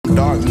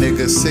Dark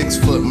niggas 6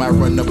 foot might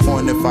run the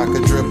point if I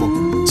could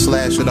dribble.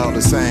 Slash it all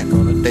the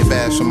same. They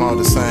bash them all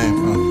the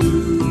same.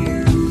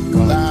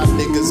 Live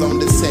niggas on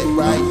the set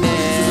right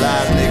now.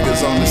 Live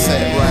niggas on the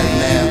set right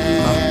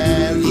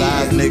now.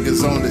 Live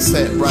niggas on the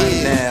set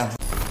right now.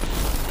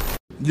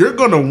 You're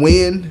gonna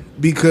win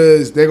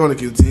because they're gonna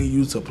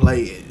continue to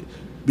play it.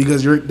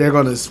 Because they're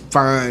gonna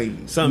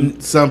find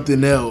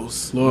something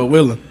else. Lord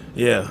willing.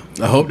 Yeah.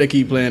 I hope they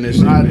keep playing this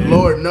shit.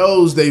 Lord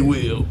knows they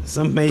will.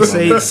 Some may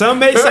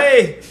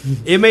say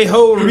it may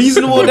hold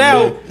reasonable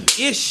doubt.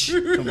 Ish.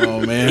 Come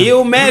on, man.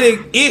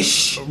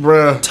 Illmatic-ish.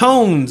 Bruh.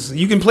 Tones.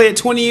 You can play it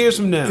 20 years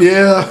from now.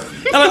 Yeah.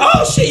 I'm like,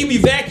 oh shit, you be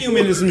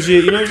vacuuming and some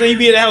shit. You know what I'm saying? You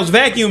be in the house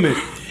vacuuming.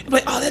 You're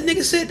like, oh, that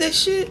nigga said that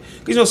shit.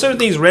 Because you know certain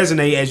things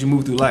resonate as you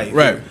move through life.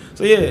 Right.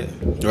 So yeah.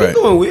 Right. Keep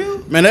going,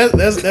 Will. Man,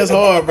 that's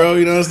hard, bro.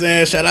 You know what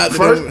I'm saying? Shout out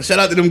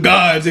to them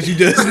gods that you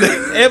just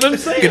named. I'm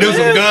saying, Them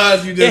some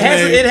gods you just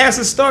named. It has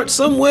to start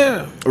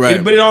somewhere.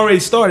 Right. But it already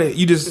started.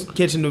 You just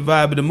catching the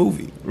vibe of the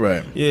movie.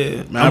 Right.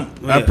 Yeah. Man,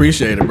 I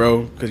appreciate it,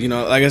 bro. Because, you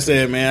know, like I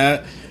said,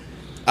 man,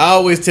 I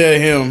always tell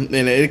him,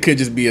 and it could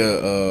just be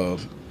a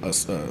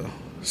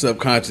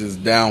subconscious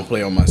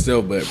downplay on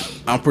myself,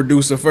 but I'm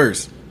producer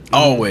first.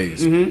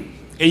 Always. Mm-hmm.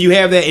 And you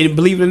have that, and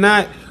believe it or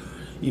not,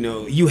 you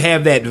know, you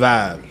have that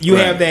vibe. You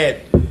have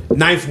that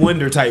Ninth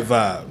Wonder type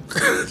vibe.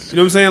 You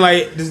know what I'm saying?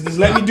 Like, just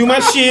let me do my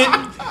shit.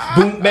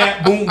 Boom,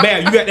 bap, boom,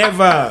 bap. You got that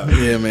vibe.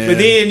 Yeah, man. But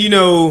then, you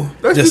know,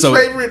 that's just his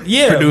favorite.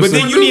 Yeah, producer. but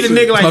then you need a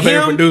nigga like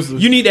him. Producer.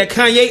 You need that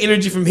Kanye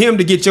energy from him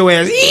to get your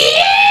ass.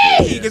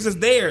 Yeah, because it's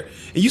there.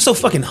 And you so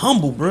fucking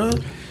humble, bro.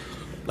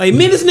 Like,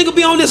 man, this nigga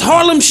be on this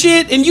Harlem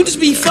shit, and you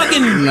just be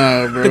fucking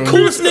the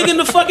coolest nigga in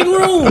the fucking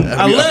room.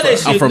 I love that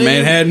shit. I'm from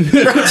Manhattan.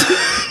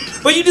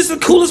 But you just the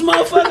coolest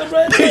motherfucker,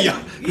 bro.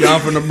 Y'all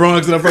from the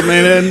Bronx and I'm from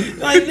Manhattan.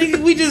 Like,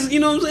 nigga, we just, you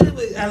know what I'm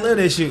saying? I love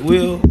that shit,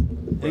 Will.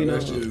 You know,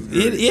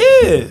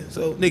 yeah.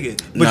 So, nigga,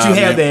 but you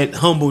have that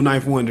humble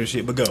Ninth Wonder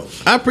shit. But go.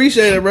 I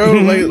appreciate it, bro.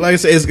 Like I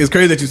said, it's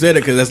crazy that you said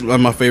it because that's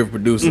my favorite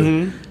producer.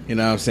 Mm-hmm. You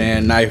know what I'm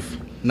saying?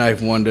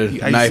 Knife Wonder,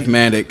 Knife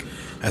Matic.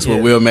 That's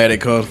where Will Matic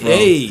comes from.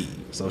 Hey.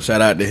 So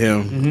shout out to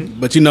him. Mm-hmm.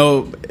 But you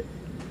know,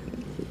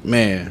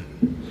 man,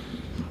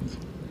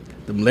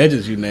 them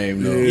legends you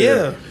named, though.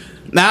 Yeah.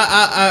 Now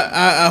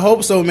I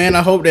hope so, man.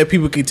 I hope that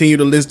people continue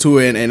to listen to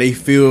it and they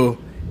feel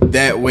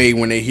that way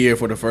when they hear it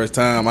for the first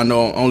time. I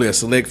know only a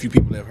select few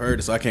people have heard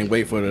it, so I can't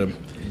wait for the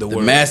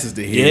masses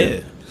to hear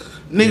it.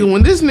 Nigga,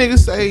 when this nigga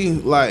say,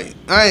 like,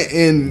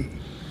 and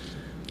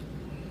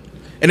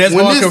that's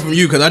gonna come from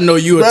you, because I know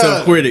you a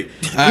tough critic.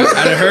 I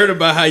done heard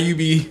about how you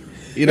be,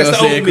 you know what I'm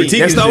saying, critiquing.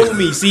 That's the old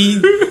me.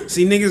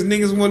 See,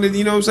 niggas wanted,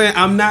 you know what I'm saying?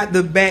 I'm not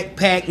the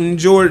backpacking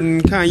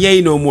Jordan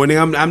Kanye no more.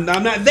 Nigga, I'm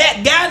not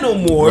that guy no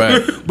more.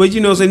 Right. But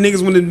you know, so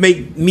niggas want to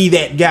make me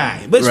that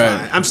guy. But it's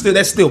fine.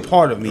 That's still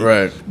part of me.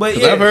 Right. But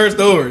I've heard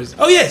stories.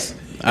 Oh yes.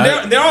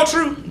 They're all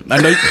true. I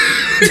know.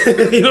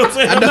 You know what I'm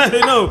saying?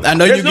 I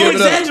know you There's no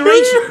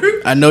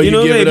exaggeration. I know you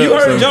give it up. If you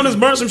heard Jonas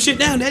burn some shit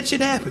down, that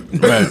shit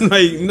happened. Right.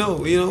 Like,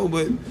 no, you know,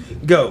 but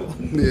go.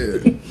 Yeah.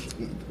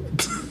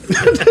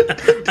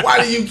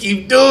 Why do you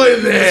keep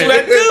doing that? That's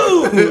what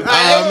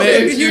I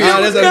do.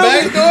 That's a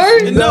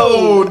backstory?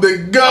 No, the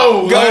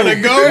go.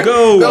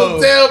 Go.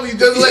 Don't tell me,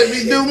 just let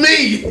me do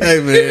me. Hey,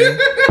 man.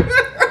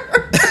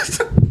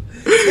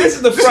 This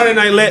is the Friday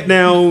Night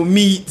Letdown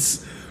meets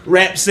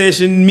rap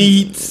session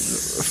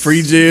meets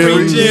free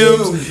gyms.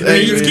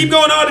 Hey, you keep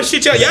going all the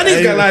shit y'all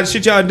niggas got a lot of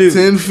shit y'all do.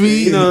 10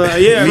 feet. You know,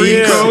 yeah.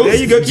 There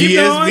you go.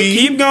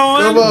 Keep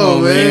going. Come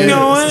on, man. Keep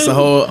going. It's a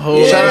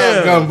whole shout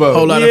out Gumbo.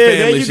 Whole lot of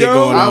family shit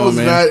going on. I was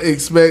not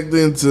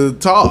expecting to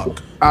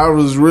talk. I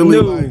was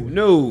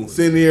really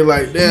sitting here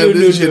like, damn,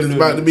 this shit is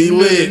about to be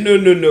lit.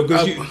 No,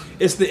 because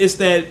it's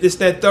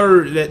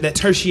that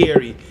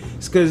tertiary.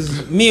 It's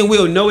because me and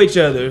Will know each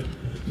other,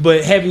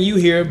 but having you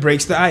here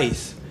breaks the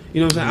ice. You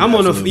know what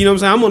I'm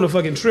saying? I'm on a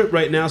fucking trip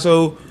right now,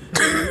 so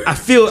I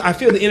feel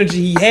the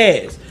energy he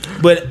has.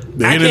 But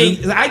I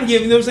can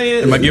give, you know what I'm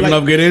saying? Am I giving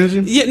off good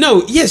energy? Yeah,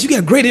 no, yes, you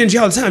got great energy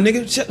all the time,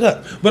 nigga. Shut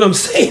up. But I'm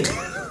saying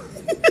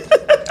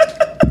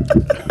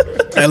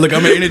Hey, look,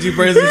 I'm an energy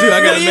person too.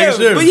 I gotta make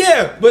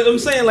sure. But I'm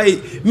saying,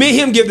 like, me and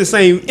him give the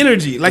same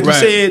energy. Like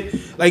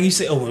you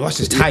said, oh, watch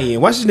this tie-in.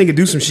 Watch this nigga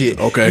do some shit.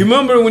 Okay. You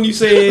remember when you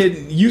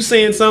said you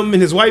saying something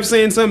and his wife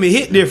saying something, it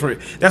hit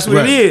different. That's what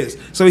it is.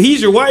 So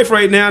he's your wife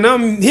right now, and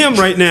I'm him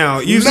right now.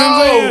 You see what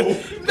I'm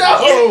saying?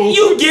 No.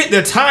 You get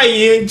the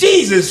tie-in.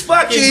 Jesus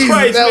fucking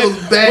Christ, that man.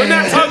 was bad. We're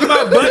not talking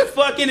about butt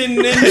fucking and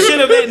shit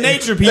of that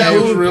nature, people.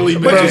 That was really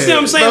bad. But you see what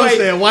I'm saying? I'm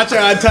saying, watch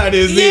how untied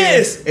this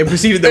is. And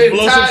proceeded to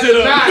blow some shit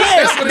up.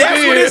 Yes,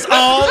 that's what it's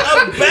all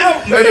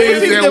about,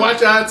 man.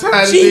 Watch how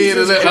tied it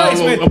Jesus is.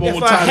 Christ, man.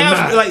 If I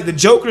have, like the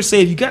Joker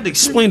said, you got to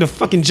explain the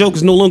fucking joke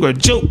is no longer a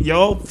joke,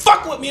 y'all.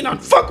 Fuck with me and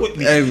not fuck with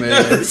me. Hey,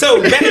 man.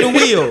 So back to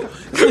Will.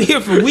 I'm here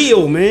for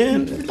Will,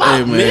 man.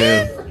 Fuck,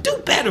 man. Do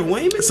better,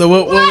 Wayman. So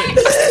what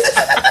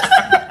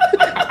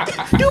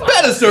do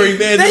better, story,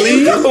 man. There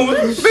you go, man.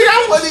 Nigga,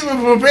 I wasn't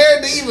even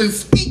prepared to even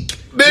speak,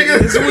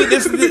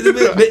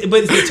 nigga.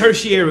 But it's the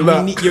tertiary.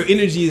 Your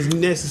energy is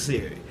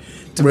necessary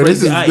to break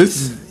the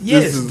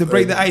ice. To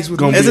break the ice with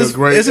gonna me. be a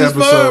great episode,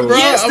 fun, bro.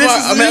 Yes, This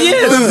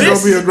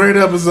is gonna be a great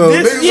episode.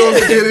 Niggas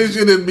gonna hear this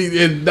shit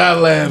and not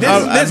laugh.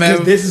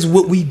 This is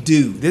what we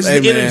do. This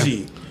is the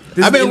energy.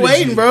 I've been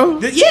waiting, bro.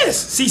 Yes,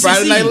 CCC.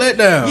 Friday Night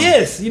Letdown.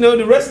 Yes, you know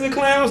the rest of the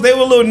clowns, they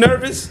were a little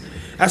nervous.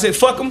 I said,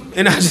 "Fuck them,"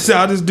 and I'll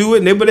just do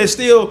it. But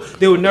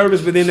they were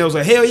nervous. But then they was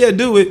like, "Hell yeah,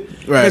 do it!"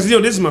 Right? Because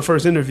this is my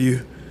first interview.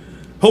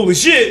 Holy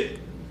shit!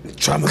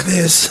 Try my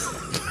best.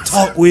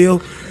 Talk,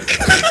 Will.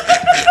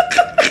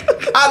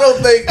 I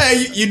don't think.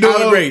 Hey, you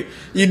doing great.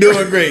 You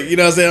doing great. You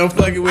know what I'm saying? I'm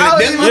fucking with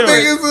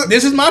it.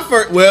 This is my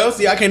first. Well,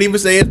 see, I can't even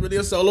say it's really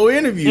a solo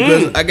interview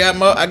because I got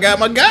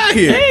my guy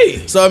here.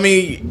 Hey. So I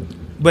mean.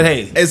 But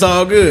hey, it's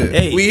all good.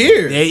 Hey, we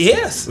here.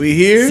 Yes, we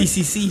here.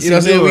 CCC. You know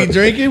what I'm saying? We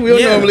drinking. We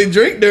don't normally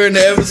drink during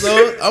the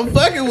episode. I'm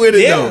fucking with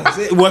it though.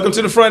 Welcome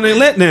to the Friday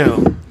Night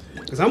Letdown.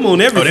 Because I'm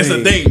on everything. Oh, that's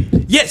a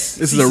thing. Yes,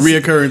 this is a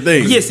reoccurring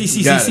thing. Yes,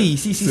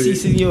 CCC,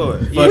 senor.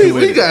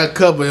 We got a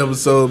couple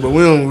episodes, but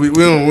we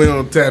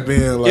don't tap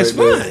in like it's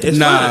fun. It's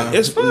fun.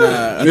 It's fun.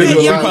 I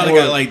think you probably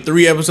got like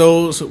 3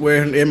 episodes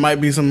where it might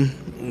be some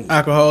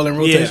alcohol in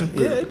rotation.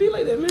 Yeah, it'd be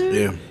like that, man.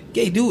 Yeah.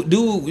 Okay, do what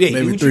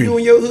you do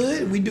in your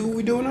hood. We do what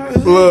we do in our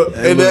hood. Look,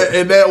 and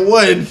that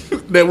one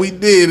that we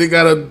did, it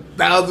got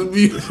 1,000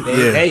 views.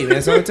 Hey,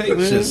 that's all it takes,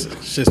 man. It's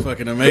just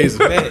fucking amazing.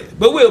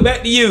 But Will,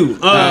 back to you.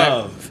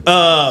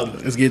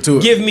 Let's get to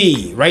it. Give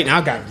me right now.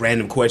 I got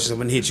random questions. I'm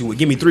gonna hit you with.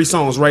 Give me 3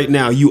 songs right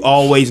now. You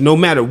always, no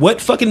matter what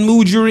fucking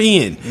mood you're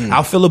in,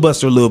 I'll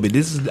filibuster a little bit.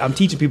 I'm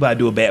teaching people how to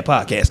do a bad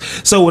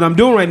podcast. So what I'm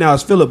doing right now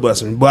is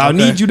filibustering. But I'll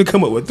need you to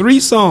come up with 3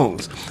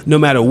 songs, no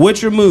matter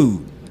what your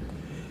mood.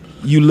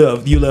 You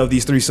love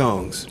these 3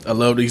 songs. I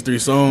love these 3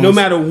 songs. No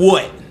matter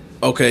what.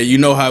 Okay, You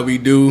Know How We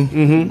Do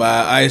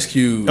by Ice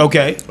Cube.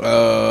 Okay.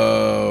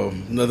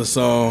 Another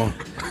song,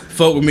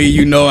 Fuck With Me,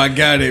 You Know I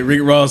Got It,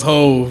 Rick Ross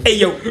Hove. Hey,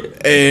 yo.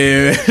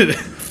 And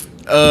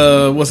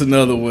what's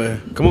another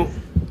one? Come on.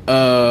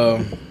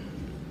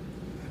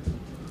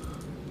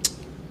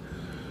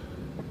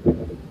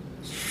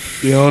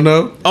 You don't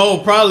know?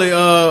 Oh, probably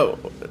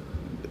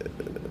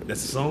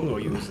That's a song or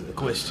you a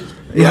question?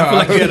 Yeah, I feel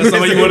like you had a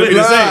song you wanted me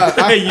to say.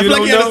 Hey, you I feel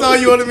like you had a song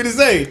you wanted me to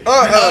say.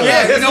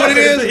 Yeah, you know what it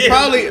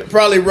is?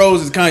 Probably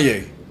Rose is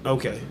Kanye.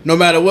 Okay. No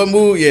matter what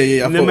mood,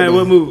 yeah. No matter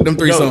what mood. Them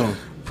 3 songs.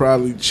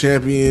 Probably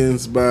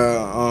Champions by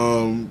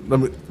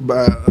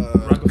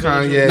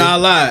Kanye. Nah,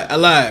 I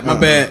lied. My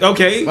bad.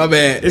 Okay. My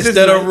bad. This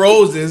Instead of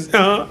Roses,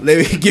 let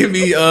me give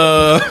me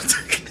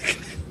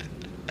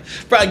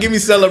probably give me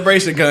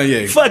Celebration,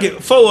 Kanye. Fuck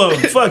it. 4 of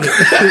them. Fuck it.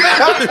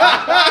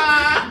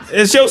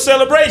 It's your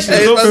celebration.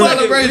 Hey, so it's fuck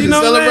celebration. it. You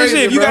know what I'm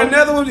saying? If you Bro. got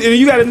another one, and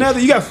you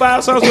got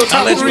 5 songs.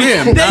 I'll let you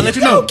in. I'll let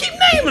you know. Keep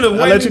naming them.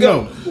 I'll let you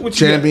know.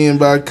 Champion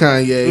by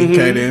Kanye.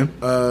 Okay, then.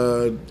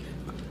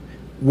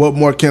 What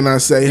more can I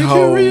say? Did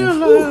you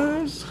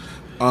realize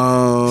you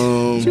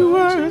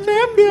are a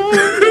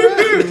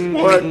champion?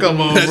 What? Come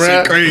on, that bro.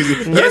 shit crazy.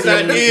 Yes,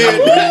 I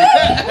did.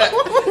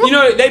 You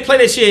know, they play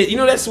that shit. You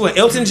know, that's what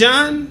Elton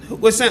John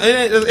was saying.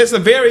 It's a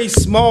very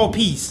small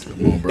piece.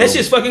 That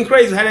shit's fucking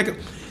crazy. How that,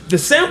 the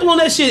sample on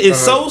that shit is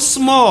so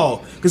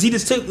small because he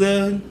just took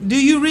the "Do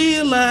you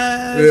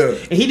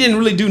realize?" and he didn't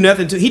really do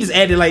nothing to. He just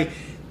added like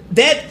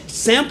that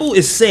sample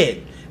is set.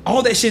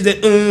 All that shit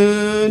that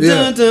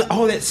dun, dun,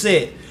 all that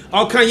set.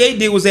 All Kanye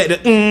did was that the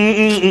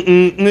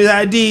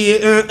I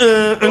did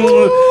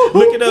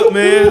look it up,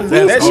 man.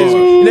 That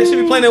shit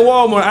be playing at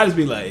Walmart. I just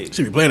be like,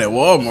 Should be playing at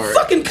Walmart.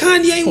 fucking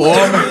Kanye.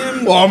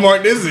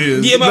 Walmart, this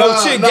is. Yeah, my old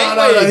chick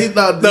Gateway. He's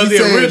not That's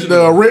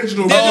the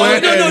original.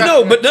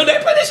 No, but no, they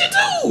play that shit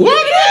too.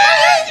 What?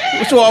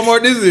 Which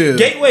Walmart this is?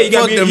 Gateway, you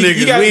got Fuck them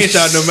niggas. We ain't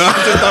shouting them out.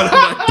 I just thought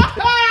about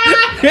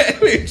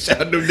we ain't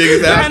shouting them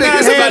niggas out.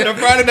 Niggas about the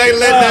Friday Night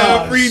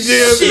Letdown, free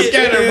gyms, and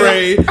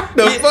ScatterBrain.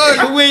 The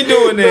fuck? We ain't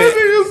doing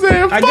that.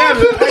 Saying, I got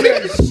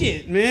it.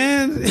 Shit,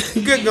 man.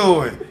 Good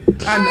going.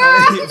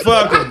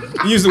 Fuck them.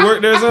 You used to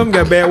work there or something?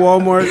 Got bad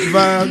Walmart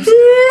vibes?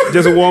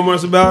 Just what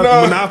Walmart's about?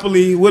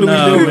 Monopoly? What are we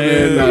doing,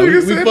 man?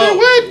 We fuck them.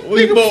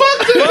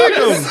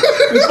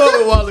 We fuck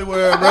with Wally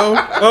World, bro.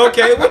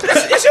 Okay,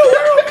 it's your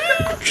world,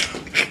 man.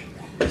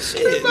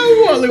 Shit. It's not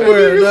Wally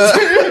World.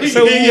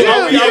 So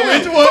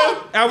which one?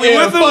 Are we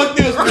with them? Fuck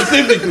them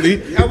specifically.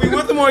 Are we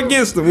with them or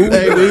against them?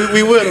 Hey,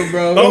 we with them,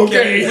 bro.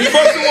 Okay. We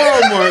fuck the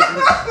Walmart.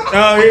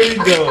 Oh, here we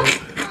go.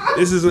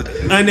 This is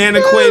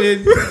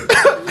unantiquated.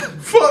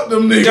 Fuck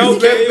them niggas.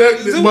 Okay.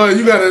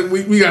 But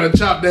we gotta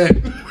chop that.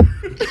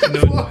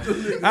 No,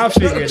 I'll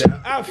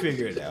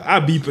figure it out.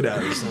 I'll beep it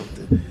out or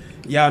something.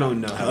 Y'all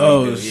don't know how.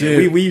 Oh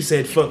shit. Yeah, we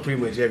said fuck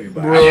pretty much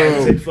everybody. Bro.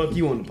 I said fuck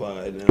you on the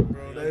pod now.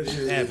 Bro, that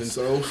shit is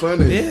so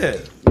funny. Yeah.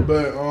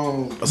 But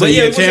So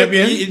yeah,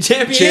 champion.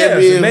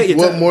 Champion. yeah,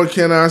 what more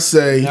can I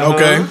say?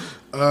 Okay.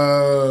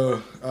 I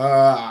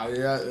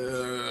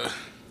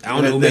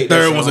don't know. The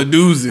third was a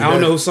doozy. I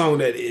don't know whose song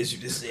that is. You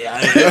just say I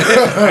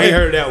ain't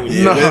heard that one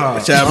yet. Nah.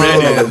 Which album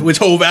that is? Which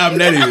whole album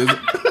that is?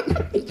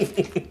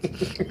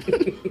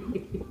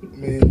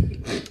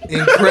 Man,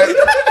 incredible.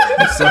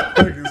 So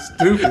fucking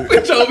stupid.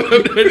 Which whole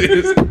album that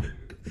is?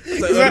 I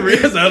ain't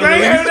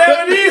heard that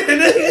one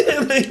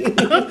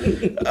either.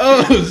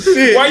 Oh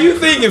shit! Why you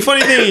thinking?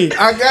 Funny thing.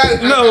 I got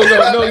it. No.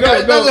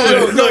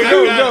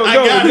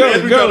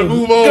 Go.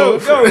 Move on.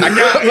 Go. I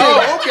got it.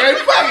 Oh, okay.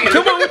 Fuck it.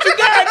 Come on, what you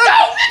got? Go.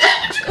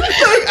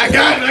 I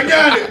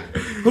got it.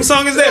 Whose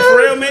song is that?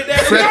 Pharrell made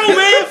that. Go,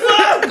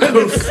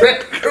 man.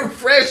 Fuck.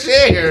 Fresh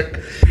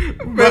air.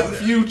 But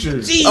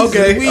future. Jesus,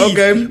 Okay.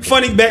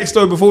 Funny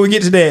backstory before we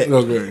get to that.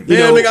 Okay.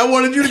 Yeah, nigga, I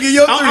wanted you to get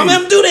your 3. I'm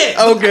gonna do that.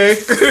 Okay.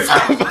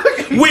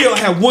 We'll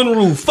have one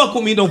rule: fuck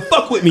with me, don't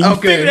fuck with me. You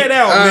Okay. figure that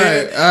out, All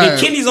man. right, all And right.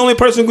 Kenny's the only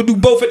person who can do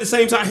both at the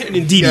same time. And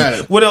Diddy. Got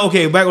it.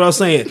 Okay, back what I was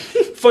saying.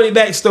 Funny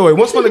backstory.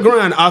 Once upon the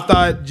grind, I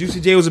thought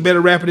Juicy J was a better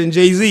rapper than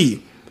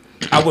Jay-Z.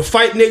 I would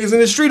fight niggas in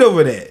the street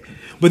over that.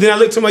 But then I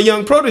looked to my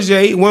young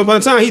protege. One upon a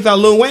time, he thought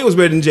Lil Wayne was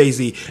better than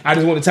Jay-Z. I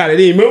just want to tie that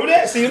in. Remember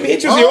that? See, let me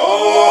hit you.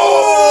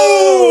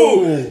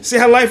 Oh! See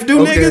how life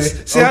do, Okay,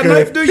 niggas? See how okay.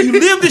 life do? You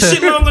live this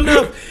shit long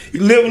enough. You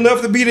live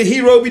enough to be the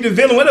hero, be the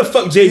villain. What the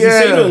fuck Jay-Z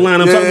say? You don't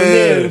line up talking about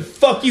Yeah. that.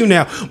 Fuck you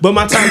now. But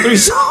my top 3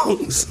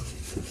 songs.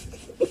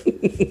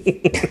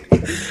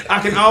 I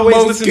can always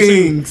Most listen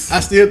kings. I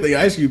still think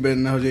Ice Cube better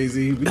than now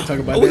Jay-Z. We can talk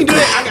about to. We can do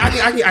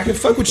that. that. I can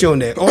fuck with you on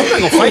that. Oh, I'm not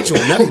gonna fight you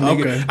on nothing,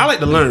 nigga. Okay. I like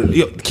to learn.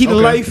 Yo, the key to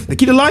life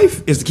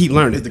is to keep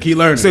learning. It's to keep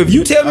learning. So if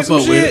you tell me I some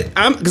fuck with shit, it.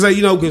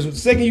 because the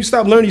second you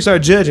stop learning, you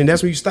start judging.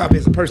 That's when you stop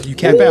as a person. You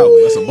cap out.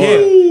 That's a bar.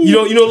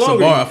 Yeah, you no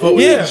longer. bar. I fuck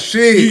with yeah, it.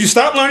 Shit. You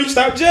stop learning, you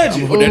stop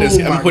judging. Put that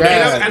in, Oh, I'm my put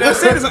that God. in, And I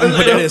said this. put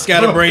that in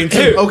ScatterBrain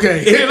Here, too.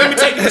 Okay. Here, let me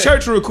take you to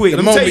church real quick. The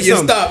Let me tell moment you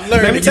something. stop Let me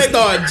learning, you take-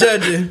 start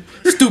judging.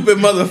 Stupid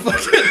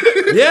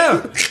motherfucker.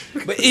 Yeah.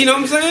 But you know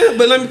what I'm saying?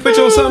 But let me put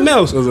you on something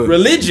else. What's up?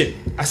 Religion.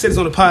 I said this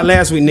on the pod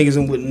last week, niggas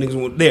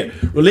weren't there.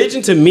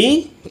 Religion to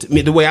me,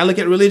 the way I look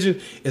at religion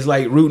is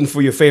like rooting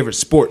for your favorite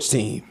sports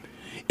team.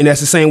 And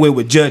that's the same way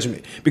with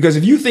judgment. Because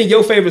if you think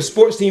your favorite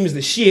sports team is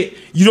the shit,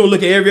 you don't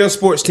look at every other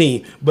sports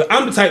team. But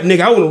I'm the type of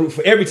nigga, I want to root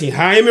for every team.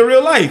 How I am in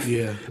real life.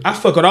 Yeah. I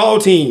fuck with all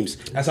teams.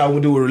 That's how I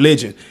would do with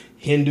religion.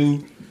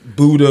 Hindu,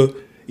 Buddha,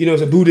 you know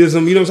what I'm saying,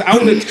 Buddhism, you know what I'm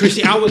saying? I was a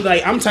Christian,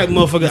 I'm type of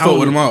motherfucker. fuck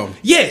with them all.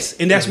 Yes,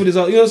 and that's what it's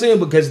all, you know what I'm saying?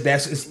 Because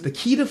it's the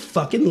key to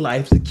fucking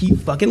life, to keep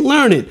fucking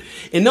learning.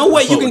 And no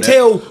way you fuck can with that.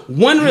 tell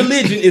one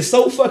religion is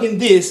so fucking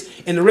this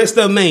and the rest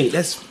of them ain't.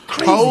 That's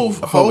crazy.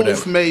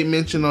 Hove made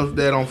mention of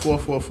that on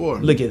 444.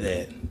 Look at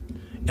that.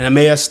 And I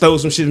may have stole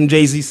some shit from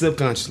Jay-Z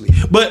subconsciously.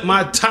 But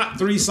my top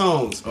 3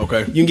 songs.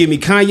 Okay. You can give me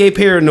Kanye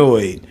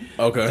Paranoid.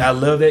 Okay. I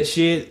love that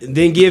shit. And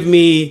then give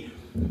me,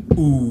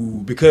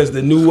 because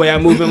the new way I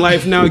move in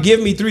life now, give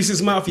me 3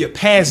 6 Mafia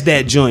past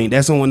that joint.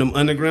 That's on one of them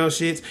underground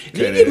shits.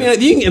 And Okay, you can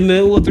give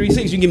me 3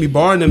 6. You can give me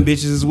Bar and them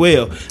bitches as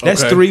well.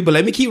 That's Okay. 3, but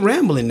let me keep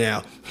rambling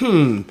now.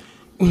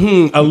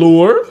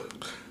 Allure.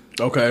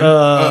 Okay.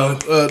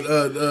 What's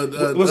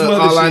my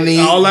other All I shit? Need.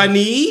 All I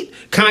Need.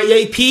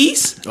 Kanye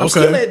Peace. I'm Okay.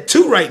 still at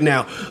 2 right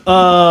now.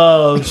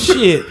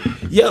 Shit.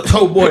 Yeah.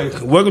 Oh boy.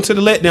 Welcome to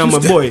the Letdown, my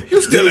boy.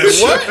 You still at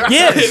what?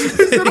 Yes.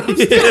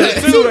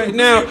 Yeah, 2 right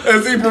now.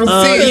 As he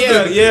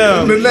proceeds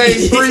yeah. to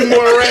name 3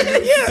 more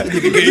records. Yeah.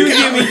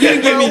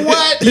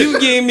 You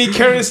give me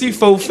Currency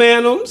for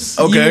Phantoms.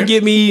 Okay. You can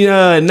give me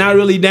Not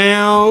Really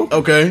Down.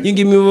 Okay. You can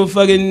give me a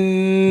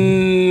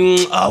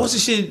fucking what's the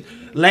shit?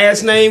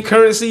 Last name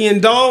Currency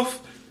and Dolph.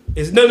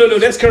 No,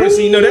 that's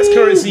Currency. No, that's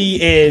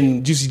Currency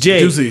and Juicy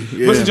J. Juicy,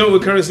 yeah. What's the joint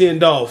with Currency and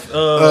Dolph?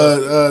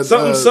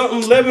 Something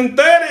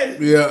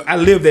 1130. Yeah. I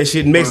lived that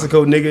shit in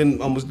Mexico, nigga,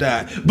 and almost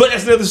died. But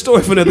that's another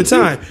story for another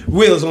time.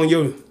 Will's on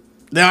your.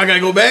 Now I gotta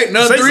go back.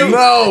 Another Say 3.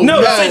 something.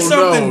 No, say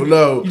something.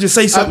 No. You just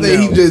say something. I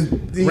think now.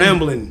 he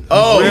Rambling.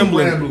 Oh,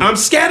 rambling. I'm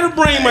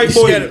scatterbrain, my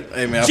boy.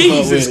 Hey, man, I fuck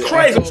Jesus with it.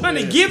 Christ, I I'm fuck trying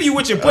to with it. give you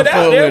what you put I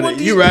out fuck there. with What it.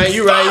 these- You right,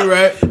 you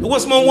right.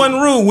 What's my one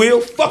rule,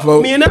 Will? Fuck Vote.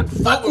 with me and not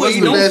Fuck with What's me.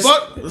 the Don't best-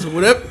 fuck.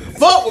 Whatever.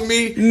 Fuck with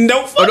me.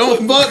 Don't fuck Or don't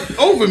with me. fuck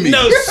over me.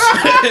 No, see,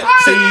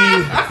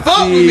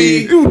 Fuck with me.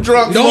 You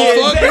drunk. Don't yeah,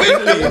 fuck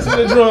exactly. with me. That's what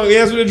the drunk. Yeah,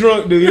 that's what the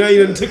drunk do. You know,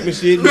 you done took my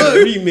shit, you done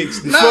Look.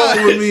 remixed it.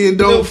 Fuck with me and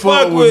don't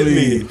fuck with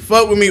me.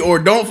 Fuck with me or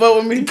don't fuck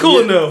with me. Cool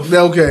enough.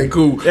 Okay,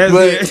 cool. That's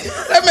But it.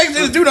 That makes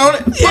sense too, don't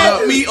it? Fuck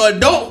with me or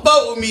don't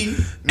fuck with me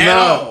at No.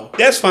 all.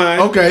 That's fine.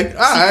 okay, all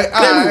right.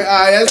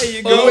 That's, There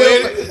you go.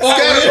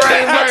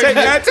 ScatterBrain, I'll take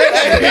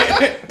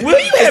that. Will,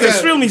 you had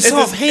extremely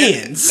soft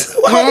hands.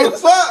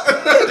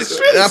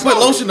 I put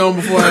lotion on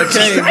before I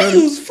came, brother.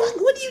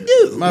 What do you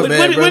do? My What- bad,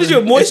 what- what brother. is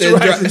your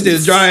moisturizer? It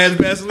says dry ass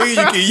Vaseline. You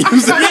can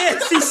use it.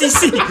 Yeah,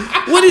 see.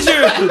 What is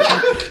your? You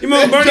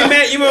remember Bernie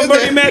Mac? You remember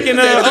Bernie Mac in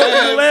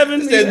Open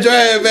 11? That dry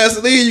ass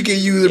Vaseline. You can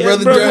use it, Yeah,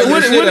 brother. bro, Dry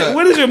what- that shit out.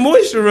 what is your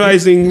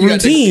moisturizing You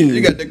got the- routine?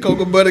 You got the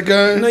cocoa butter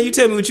kind. No, you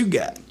tell me what you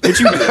got. What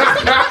you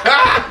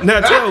got? Now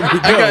tell me.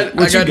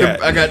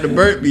 I got the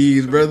burnt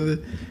bees, brother.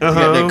 I got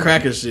Uh-huh. that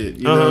cracker shit.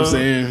 You know what I'm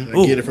saying? I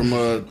Ooh. get it from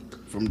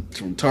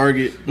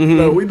Target.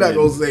 no, we not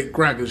gonna say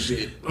cracker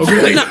shit.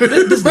 Okay. Bro,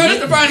 that's the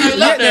Friday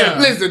Night Letdown.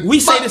 Listen, We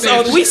say fuck this that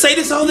all. shit. We say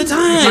this all the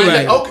time.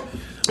 Right. Okay.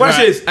 Watch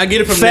Right. this. I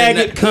get it from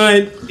faggot,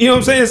 cunt. You know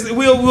what I'm saying?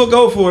 We'll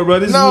go for it, bro.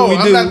 This No, is what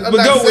we I'm do. not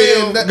But go,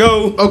 saying Will. that.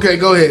 Go. Okay,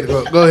 go ahead.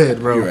 Go ahead,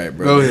 bro. You're right,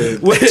 bro. Go ahead.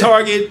 What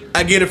Target?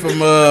 I get it from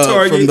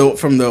Target.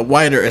 from the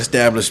wider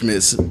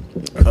establishments,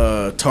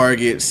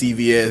 Target,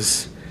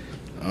 CVS,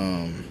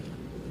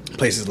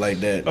 places like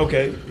that.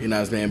 Okay. You know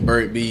what I'm saying?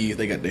 Burnt bees.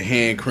 They got the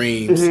hand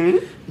creams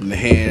and the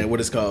hand. What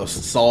it's called?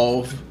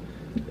 Salve.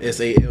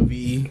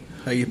 Salve.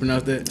 How you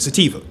pronounce that?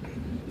 Sativa.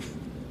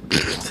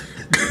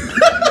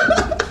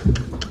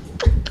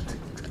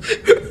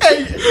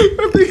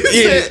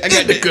 Yeah, I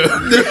got the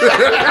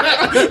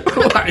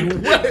cup. Like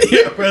what?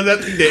 Yeah, bro,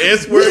 that's the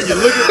S word. You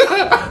look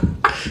at.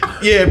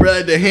 Yeah, bro,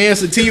 like the hand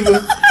sativa,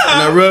 and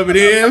I rub it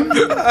in, and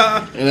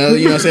I,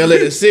 you know what I'm saying, I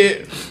let it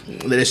sit,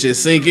 let that shit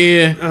sink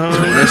in, and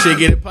that shit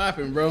get it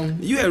popping, bro.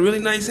 You had really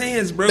nice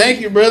hands, bro.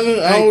 Thank you,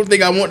 brother. I don't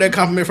think I want that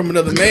compliment from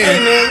another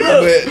man,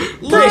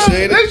 but Look,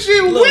 appreciate it. That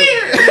shit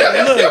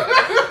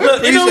weird.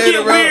 Look, it don't Appreciate get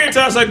it, bro. weird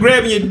until I start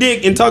grabbing your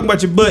dick and talking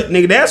about your butt,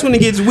 nigga. That's when it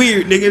gets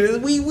weird, nigga.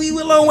 We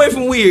a long way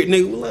from weird,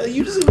 nigga.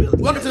 You just really.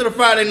 Welcome to the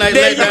Friday night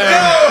There you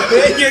Letdown. go.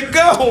 There you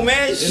go,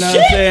 man. You know what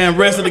I'm saying?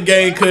 Rest of the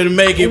gang couldn't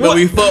make it, but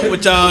we fuck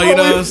with y'all. You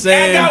know what I'm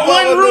saying? I got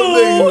one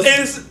rule, and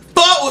it's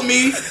Fuck with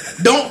me,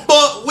 don't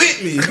fuck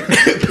with me,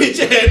 bitch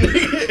ass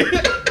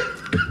nigga.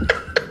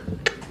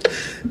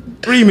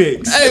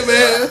 remix. Hey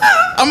man,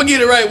 I'm gonna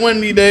get it right one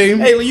of these days.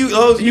 Hey,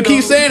 You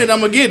keep saying it, I'm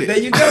gonna get it. There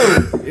you go.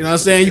 You know what I'm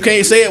saying? You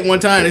can't say it one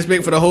time and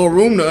expect for the whole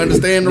room to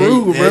understand the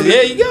rule, brother.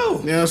 There you go.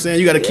 You know what I'm saying?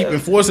 You gotta keep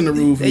enforcing the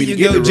rule for There me to you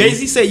get go. the rule.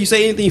 Jay-Z said you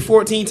say anything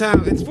 14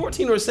 times. It's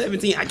 14 or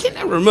 17. I can't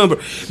never remember.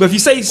 But if you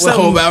say What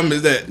something. whole album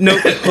is that? No,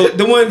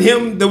 the one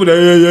him that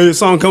the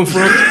song come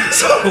from.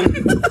 So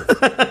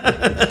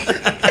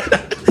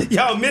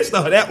y'all missed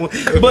all that one.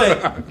 But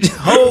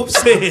Hope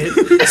said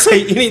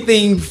say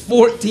anything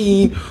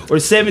 14 or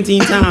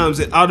 17 times,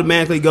 it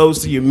automatically goes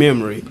to your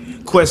memory.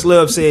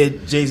 Questlove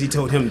said Jay-Z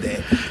told him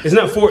that. It's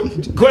not 4.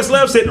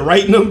 Questlove said the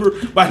right number,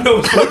 but I know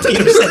it's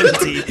 14 or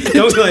 17.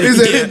 Don't like, He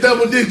said yeah. it's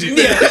double digit.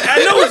 Yeah,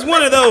 I know it's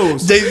one of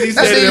those. Jay-Z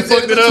said it and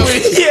fucked it up.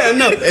 Yeah,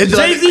 no. It's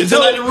Jay-Z just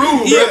like the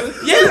rule, yeah,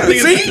 bro.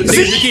 yeah.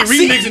 Niggas keep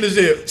remixing this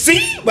shit.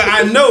 See, but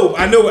I know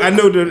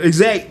the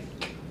exact.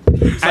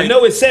 I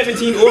know it's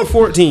 17 or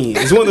 14.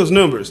 It's one of those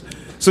numbers.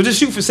 So just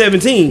shoot for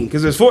 17,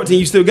 because there's 14.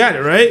 You still got it,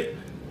 right?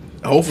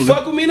 Hopefully.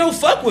 Fuck with me, don't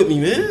fuck with me,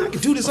 man. I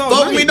can do this all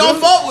Fuck night. me, don't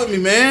bro. fuck with me,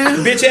 man.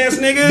 Bitch ass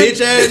nigga. Bitch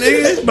ass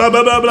nigga. Blah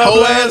blah blah blah. Whole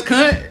blah. ass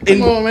cunt.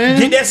 Come on, man.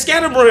 Get that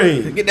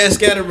scatterbrain. Get that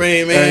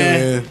ScatterBrain,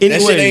 man. Hey,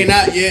 That shit anyway. ain't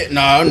out yet.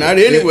 No, not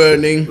anywhere,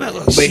 nigga. Man,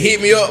 look, But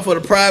hit me up for the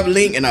private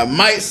link, and I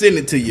might send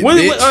it to you, When,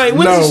 bitch. all right,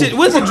 when's No. this shit?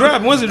 When's it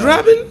dropping? When's it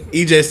dropping?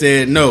 He just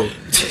said no.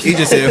 He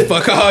just said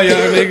fuck all y'all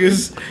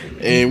niggas,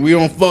 and we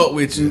don't fuck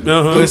with you,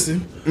 pussy.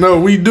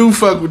 No, we do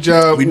fuck with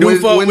y'all. We do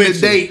fuck with the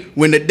you. date.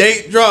 When the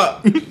date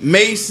drop,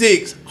 May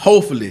 6th,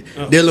 hopefully,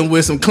 dealing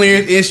with some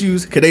clearance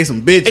issues, cause they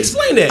some bitches.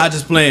 Explain that. I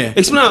just playing.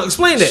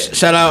 Explain that.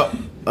 Shout out,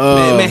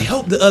 Man,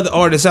 help the other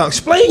artists out.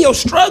 Explain your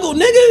struggle,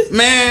 nigga.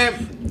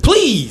 man,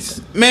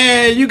 Please.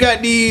 Man, you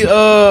got these.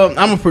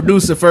 I'm a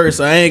producer first,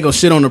 so I ain't gonna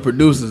shit on the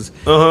producers.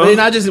 But then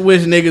I just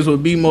wish niggas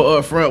would be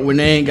more upfront when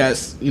they ain't got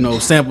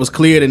samples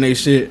cleared in they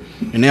shit,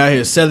 and they out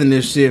here selling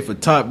this shit for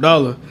top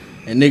dollar,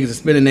 and niggas are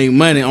spending their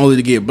money only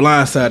to get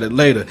blindsided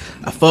later.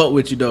 I fuck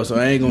with you though, so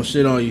I ain't gonna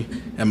shit on you.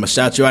 I'm gonna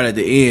shout you out at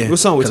the end. What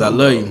song we Cause I talking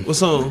love about? you. What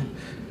song?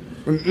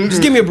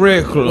 Just give me a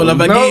breadcrumb. Well,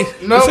 if I No,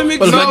 give, no, well,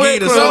 if I give you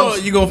the no,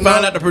 song, you gonna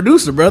find out the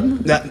producer, brother.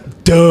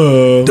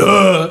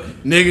 Duh.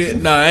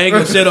 Nigga, nah, I ain't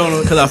gonna shit on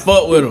him because I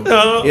fuck with him. You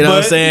know what I'm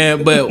but-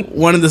 saying? But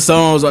one of the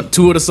songs, or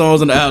two of the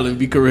songs on the album,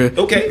 be correct.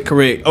 Okay.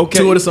 Correct. Okay.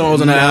 Two of the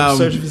songs on the Now I'm album.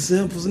 searching for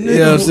samples. Nigga. You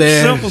know what I'm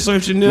saying? Sample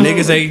searching. Now.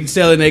 Niggas ain't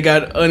selling, they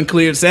got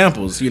uncleared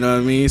samples. You know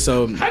what I mean?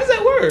 So, How does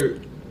that work?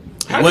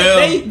 How Well-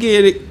 can they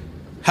get it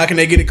how can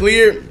they get it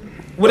cleared?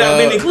 without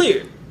Uh, being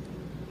cleared?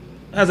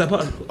 How's that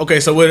possible? Okay,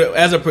 so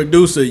as a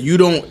producer,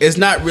 it's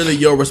not really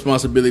your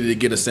responsibility to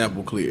get a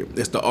sample cleared.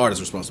 It's the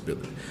artist's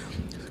responsibility.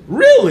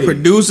 Really?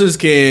 Producers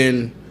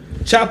can.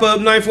 Chop up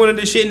knife one of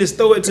this shit and just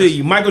throw it to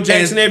you. Michael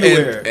Jackson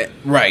everywhere.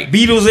 Right.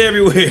 Beatles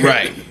everywhere.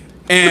 Right.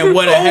 And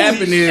what Holy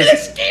happened shit, is.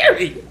 that's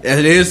scary.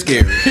 It is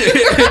scary.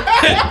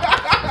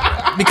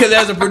 Because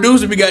as a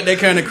producer, we got that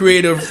kind of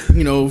creative,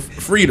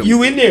 freedom.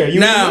 You in there?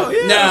 Now,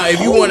 if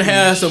you want to Holy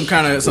have some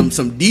kind of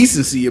some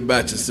decency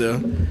about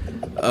yourself,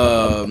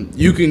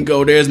 you can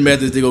go. There's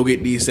methods to go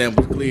get these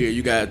samples clear.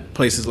 You got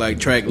places like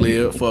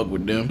TrackLib, fuck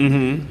with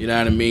them. You know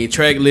what I mean?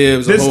 TrackLib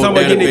is a This is whole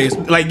talking about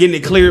database. getting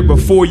it cleared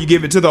before you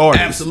give it to the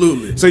artist.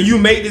 Absolutely. So you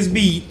make this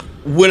beat,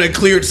 With a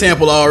cleared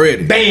sample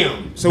already.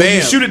 bam. So when you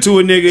Bam. shoot it to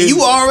a nigga.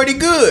 You already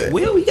good.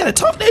 Well, we gotta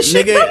talk that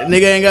shit, bro.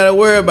 Nigga ain't gotta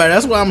worry about it.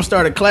 That's why I'm gonna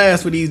start a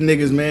class for these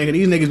niggas, man. Cause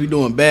these niggas be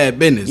doing bad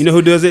business. You know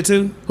who does that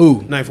too?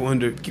 Who? Knife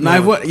 100. Keep Knife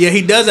going. what? Yeah,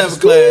 he does have a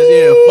class.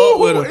 Yeah, fuck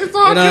with him. It's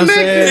all you know what I'm connected.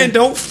 saying? Man,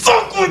 don't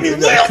fuck with me,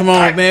 Will. Come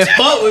on, man.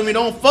 Fuck with me.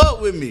 Don't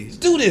fuck with me. Let's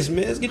do this,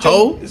 man. Let's get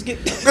Ho. let's get,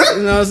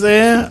 You know what I'm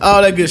saying?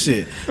 All that good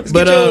shit. let's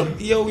But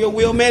get your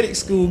Will Medic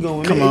school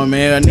going. come man. on,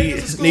 man. I Take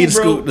need us to need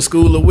the bro.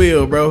 school of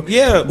will, bro.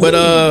 Yeah, But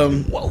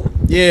Whoa.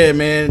 yeah,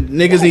 man.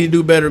 Niggas need to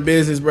do better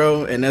business,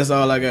 bro. And that's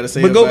all I gotta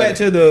say. But go about back it.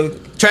 to the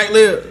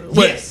TrackLib.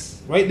 What?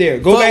 yes, right there.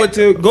 Go back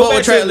to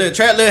TrackLib.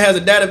 TrackLib has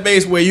a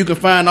database where you can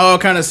find all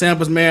kind of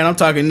samples, man. I'm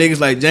talking niggas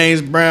like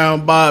James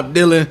Brown, Bob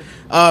Dylan,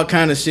 all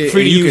kind of shit.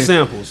 free to And you use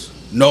can- samples.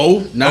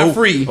 No, not Oh,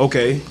 free.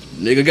 Okay.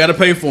 Nigga gotta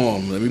pay for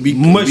them. Let me be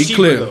Cheaper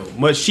clear. though.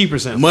 Much cheaper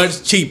sample.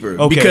 Much cheaper.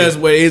 Okay. Because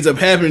what ends up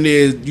happening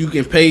is you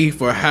can pay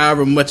for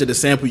however much of the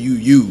sample you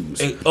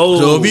use. Oh.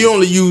 So if you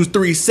only use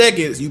 3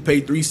 seconds, you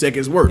pay 3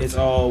 seconds worth. It's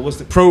all what's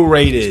the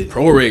prorated?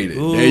 Prorated.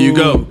 Ooh. There you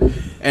go.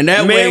 And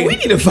that Man, way, we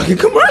need a fucking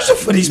commercial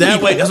for these that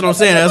people. way, that's what I'm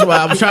saying. That's why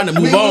I was trying to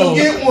move on.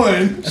 Get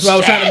one. That's why I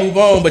was trying to move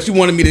on, but you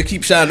wanted me to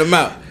keep shouting them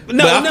out.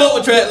 No, but I fuck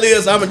with track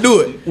lists, I'm gonna do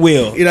it.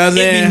 Will. You know what I'm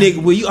saying? It be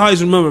well, you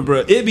always remember,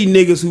 bro. It be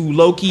niggas who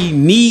low key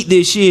need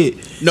this shit.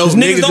 No, 'Cause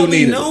niggas don't do be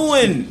need it.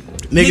 knowing.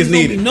 Niggas don't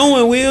need be it.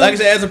 knowing, Will. Like I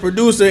said, as a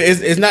producer,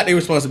 it's not their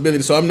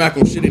responsibility, so I'm not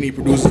gonna shit any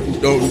producers who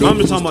don't. I'm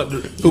just talking about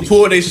who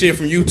pull their shit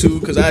from YouTube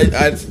because I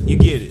you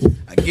get it.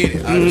 get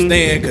it. I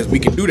understand because we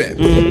can do that.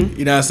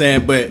 You know what I'm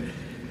saying? But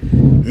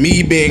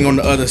me being on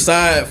the other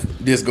side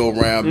this go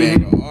round,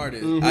 being an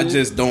artist, I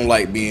just don't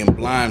like being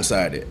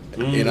blindsided.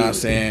 You know what I'm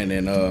saying?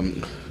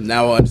 And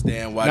now I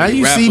understand why Now these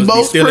you rappers see be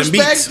both stealing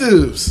beats.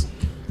 perspectives.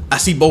 I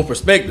see both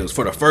perspectives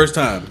for the first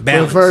time. For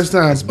the first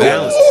time.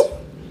 Balance.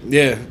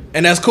 Yeah,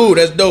 and that's cool.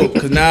 That's dope.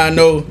 Cause now I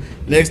know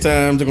next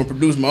time they're gonna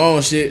produce my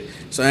own shit,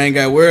 so I ain't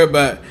got to worry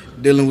about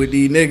dealing with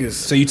these niggas.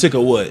 So you took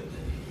a what?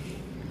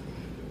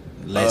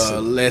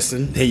 Lesson.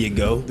 Lesson. There you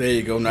go. There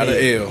you go. Not an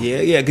L.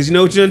 Yeah, because you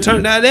know what you done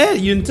turned out of that?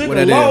 You done took What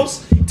a that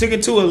loss, took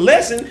it to a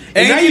lesson.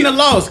 Ain't now even a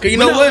loss. Cause you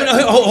know what?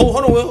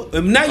 Hold on,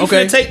 Will. Now you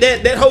Okay. finna take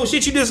that whole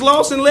shit you just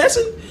lost and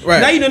lesson.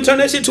 Right. Now you done turn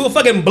that shit to a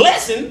fucking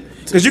blessing.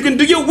 Because you can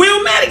do your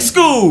Willmatic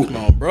school. Come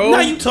on, bro. Now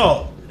you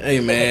talk. Hey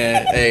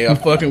man, hey, I'm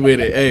fucking with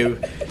it.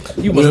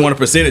 Hey, you must want a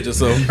percentage or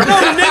something. No,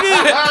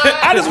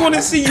 nigga. I just want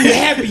to see you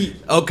happy.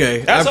 Okay,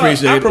 That's I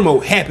appreciate I it.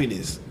 promote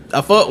happiness.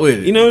 I fuck with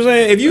it. You know what I'm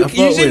saying? If you I fuck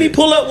see with me it.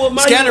 pull up with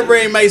my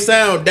ScatterBrain may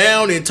sound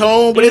down in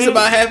tone, but it's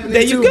about happiness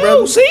there you too, go.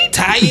 bro. See,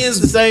 tie-ins,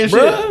 the same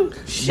bro.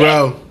 shit.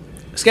 Bro.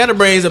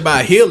 ScatterBrain's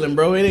about healing,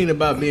 bro. It ain't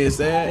about being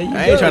sad.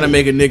 I ain't trying to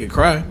make a nigga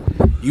cry.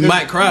 You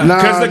might cry. Nah,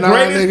 Because the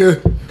greatest,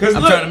 nigga. Cause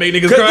I'm look, trying to make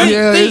niggas 'cause cry.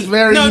 Yeah, it's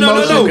very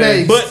emotional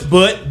based.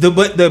 But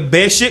the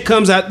best shit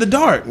comes out the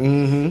dark.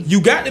 You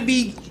got to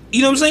be,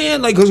 you know what I'm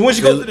saying? Like, because once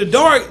you go to the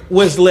dark,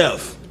 what's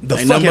left? The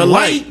Ain't nothing fucking but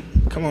light.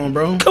 Come on,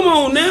 bro. Come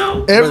on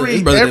now.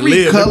 This brother can live.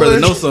 This color. brother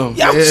know something.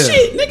 Y'all Yeah.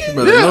 shit, nigga.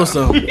 Brother know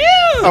something. Yeah.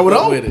 I would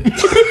Fuck hope. with it. I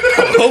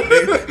hope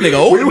it. Nigga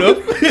old enough.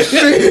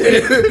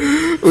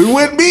 We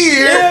wouldn't be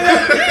here.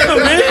 Yeah,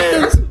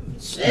 man.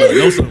 Brother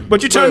know something.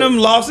 But you turn them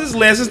losses,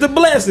 lessons to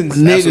blessings.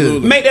 Nigga.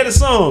 Absolutely. Make that a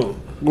song.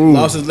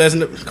 Lost his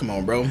lesson. Come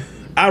on, bro.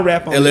 I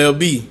rap on it.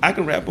 LLB. I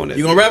can rap on that.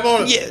 You gonna rap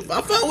on it? Yeah.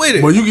 I fuck with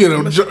it. Well, you get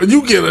a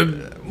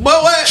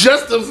But what?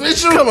 just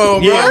official. Come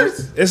on, bro. Yeah,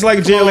 it's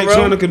like J Come on, bro.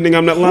 Electronica, nigga.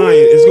 I'm not lying.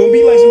 It's gonna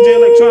be like some J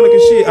Electronica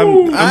shit. I'm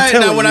Alright,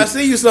 telling now when you. I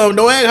see you something,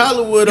 don't act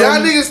Hollywood Y'all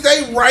on me. niggas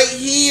stay right It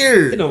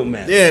here. don't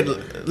matter. Yeah, Bro,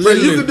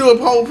 literally. you could do a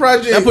whole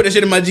project. I put that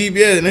shit in my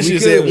GPS and that We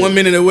shit said could. 1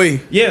 minute away.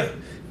 Yeah.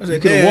 I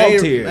said, coulda damn, walked I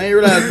ain't- here. I ain't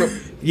realize, bro.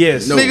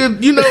 Yes. No.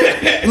 Nigga, you know,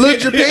 look,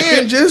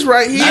 Japan just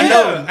right here. I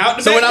know. Out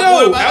the So back when I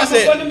door. pulled up, I Out the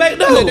said, fucking back I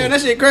said, door. damn,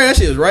 that shit crazy. That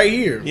shit is right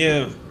here.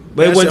 Yeah.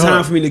 But it That wasn't shit time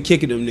hard. for me to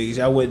kick at them niggas.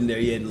 I wasn't there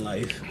yet in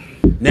life.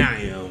 Now I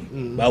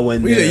am. But I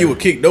wasn't We there. said you would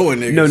kick door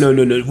niggas.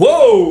 No.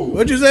 Whoa.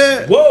 What you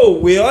said? Whoa,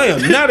 Will. I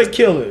am not a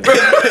killer.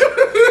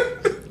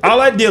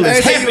 All I deal I is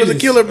ain't say you was a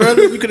happiness. killer,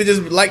 brother. You could have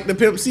just liked the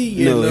Pimp C.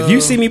 No, and, if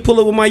you see me pull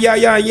up with my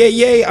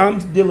yay, I'm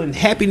dealing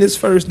happiness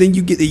first, then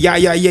you get the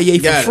yay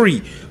for Got it.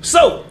 free.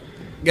 So,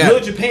 Got Lil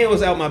it. Japan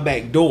was out my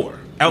back door.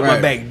 Out my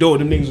Right. back door.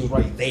 Them niggas was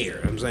right there.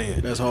 I'm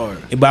saying. That's hard.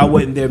 But I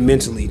wasn't there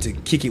mentally to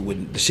kick it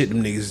with the shit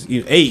them niggas.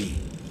 You know, hey,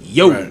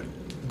 yo, Right.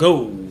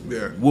 go.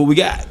 Yeah. What we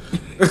got?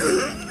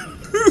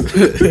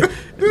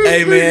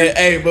 Hey, man.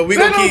 Hey, but we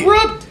That gonna keep.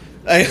 abrupt.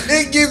 Hey,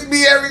 It gets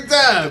me every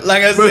time.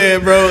 like I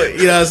said, bro,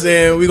 you know what I'm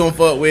saying? We gonna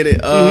fuck with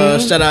it.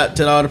 Shout out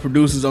to all the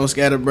producers on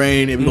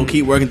ScatterBrain, and we gonna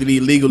keep working through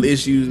these legal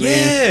issues,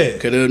 man. Yeah.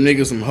 Cause them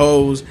niggas some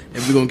hoes,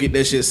 and we gonna get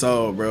that shit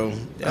solved, bro.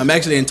 I'm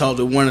actually in talk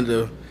to one of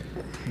the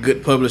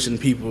good publishing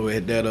people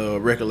at that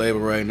record label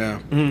right now,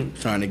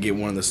 trying to get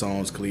one of the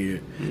songs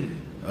cleared.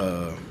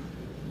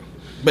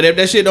 But if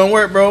that shit don't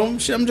work, bro,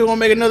 shit, I'm just gonna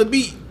make another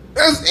beat.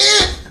 That's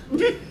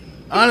it.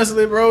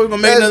 Honestly, bro, we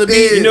gonna make That's another it.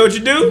 beat. You know what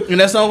you do? And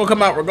that song gonna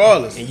come out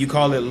regardless. And you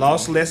call it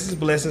lost lessons,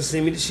 blessings.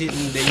 Send me the shit,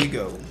 and there you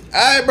go.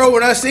 Alright, bro,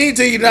 when I sing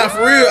to you, not for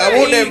real, I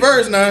want that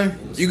verse now.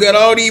 You got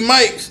all these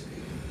mics.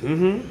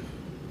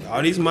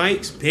 All these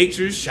mics,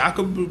 pictures,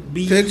 shaka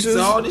beats, Pictures,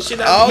 all this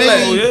shit. all I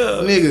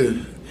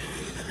that.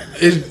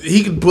 Nigga,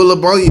 he could pull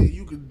up on you.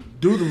 You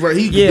could do the verse.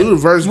 He could do the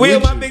verse.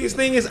 Well, with my you. biggest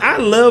thing is I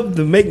love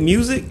to make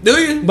music. Do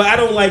you? But I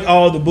don't like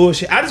all the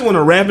bullshit. I just want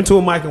to rap into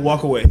a mic and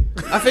walk away.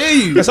 I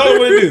feel you. That's all I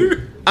want to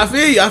do. I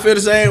feel you. I feel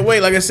the same way.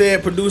 Like I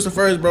said, producer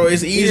first, bro.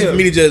 It's easy Yeah. for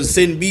me to just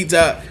send beats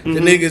out to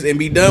niggas and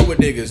be done with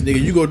niggas.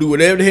 Nigga, you go do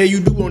whatever the hell you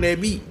do on that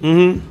beat,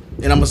 and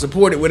I'm gonna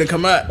support it when it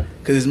come out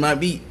because it's my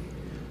beat.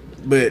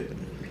 But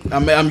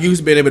I'm used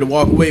to being able to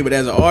walk away. But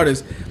as an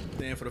artist,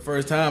 then for the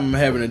first time, I'm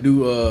having to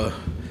do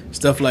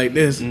stuff like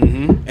this,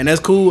 and that's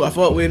cool. I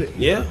fuck with it.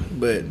 Yeah.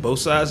 But Both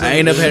sides. I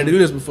ain't never had to do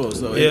this before,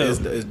 so Yeah.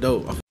 it's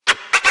dope.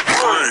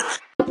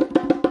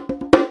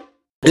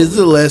 It's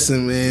a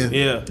lesson, man.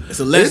 Yeah. It's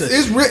a lesson.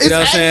 It's You know what I'm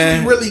actually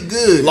saying? really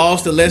good.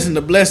 Lost the lesson,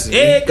 the blessing.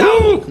 There you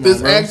go.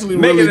 It's actually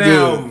Make really it an good.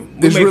 album.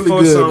 We It's make really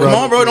 4 good, songs. bro. Come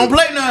on, bro. Don't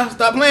play now.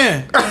 Stop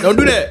playing. Don't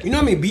do that. You know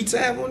how many beats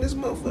I have on this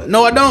motherfucker?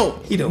 No, I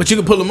don't. He don't. But you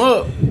can pull them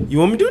up. You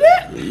want me to do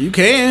that? You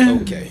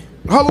can. Okay.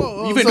 Hold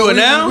on. You can do it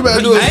now. We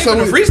better do I it. ain't So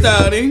gonna we-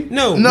 freestyle, then.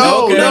 No.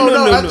 No, Okay.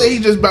 no. I think he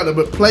just about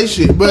to play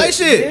shit. But Play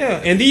shit. Yeah,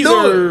 and these Do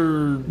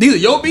are These are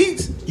your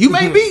beats. You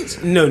make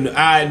beats. no.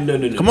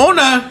 Come on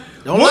now.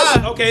 Don't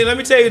lie. Okay, let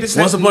me tell you this.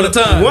 Once upon a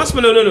time. Once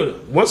upon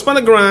Once upon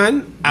a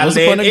grind, I Once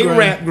led upon a a grind.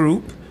 rap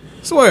group,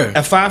 Swear.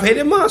 a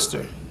 5-headed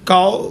monster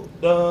called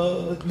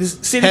this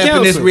city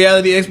Happiness, council.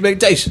 reality,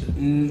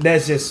 expectation.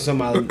 That's just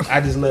something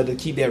I just love to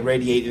keep that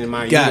radiating in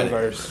my Got it.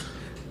 universe.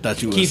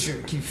 Thought you Keep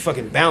was.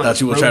 fucking balance.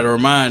 Thought you was bro. trying to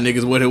remind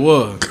niggas what it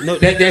was. No,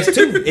 that's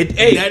too.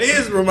 Hey, That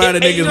is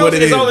reminding you niggas know, what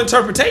it it's is. all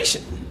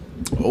interpretation.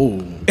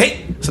 Oh,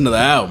 Hey, it's another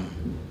album.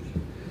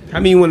 how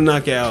many you want to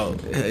knock out?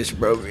 It's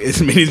bro,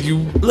 as many as you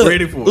Look,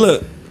 ready for.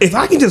 Look, if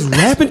I can just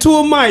rap into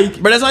a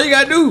mic But that's all you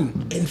gotta do.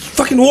 and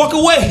fucking walk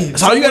away,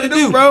 that's all you gotta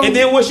do, bro. And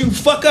then once you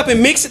fuck up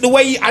and mix it the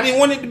way I didn't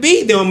want it to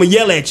be, then I'm gonna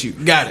yell at you.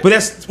 Got it. But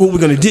that's what we're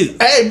gonna do.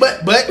 hey,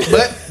 but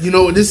you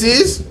know what this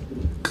is?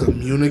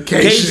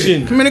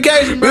 Communication.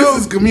 Communication, bro.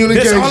 This is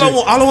communication. That's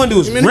all I want to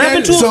do is rap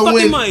into a so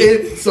fucking when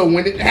mic. so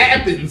when it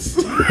happens,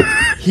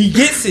 He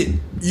gets it.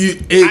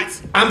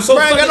 I'm so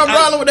Bro, I ain't got no fucking-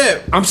 problem with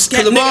that. I'm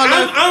scared. 'Cause of all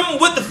that- I'm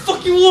what the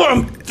fuck you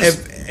are.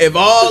 If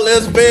all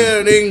else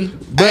fail, then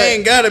I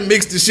ain't gotta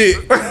mix the shit.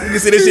 You can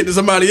say this shit to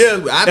somebody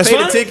else. I That's pay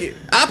fine. the ticket.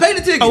 I pay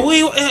the ticket. Oh,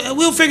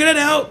 we'll figure that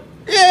out.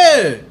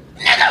 Yeah.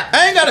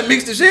 I ain't gotta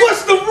mix the shit.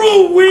 What's the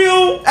rule,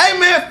 Will? Hey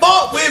man,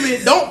 fuck with me.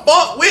 Don't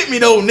fuck with me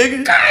though,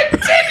 nigga. God damn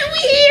it, we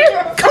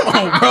here. Come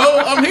on, bro.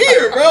 I'm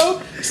here, bro.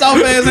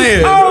 Soft ass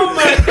hands. Oh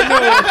my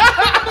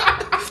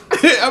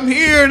god. I'm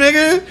here,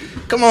 nigga.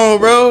 Come on,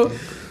 bro.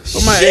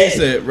 Where my Shit. ace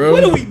at, bro?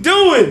 What are we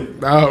doing?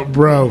 oh,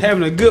 bro,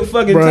 Having a good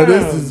fucking bro, time.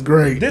 this is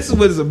great. This is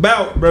what it's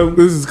about, bro.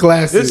 This is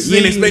classic. This You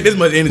didn't expect this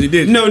much energy,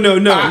 did you? No. know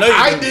you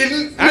I don't.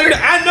 didn't.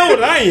 I know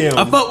what I am.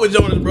 I fuck with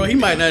Jonas, bro. He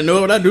might not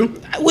know what I do.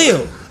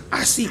 Will.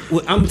 I see.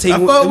 I'm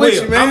taking. I fuck with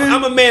Will, you, man.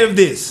 I'm a man of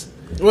this.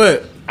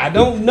 What? I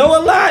don't know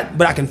a lot,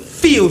 but I can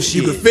feel shit.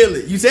 You can feel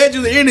it. You said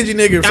you was an energy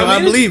nigga, so I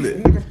mean, believe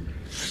it.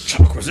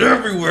 Chakras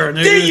everywhere,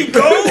 nigga. There you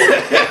go.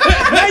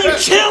 Now you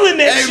killing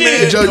that Hey,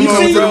 shit. man, Joe, you Come on,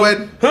 coming to the bro.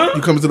 wedding? Huh?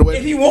 You coming to the If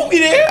wedding? you want me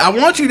there, I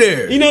want you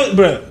there. you know,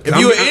 bro. If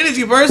you an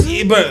energy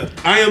person, but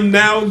I am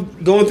now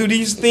going through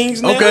these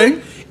things now.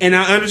 Okay. And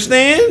I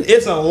understand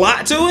it's a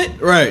lot to it,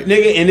 Right.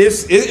 nigga? And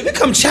it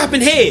become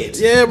chopping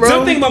heads. Yeah, bro.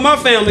 Something about my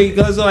family,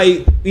 because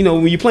like you know,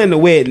 when you plan the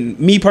wedding,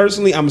 me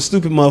personally, I'm a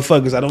stupid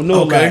motherfucker. 'Cause I don't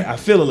know Okay. a lot. I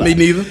feel a lot. Me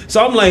neither.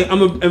 So I'm like, I'm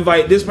gonna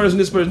invite this person.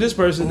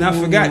 And I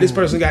forgot this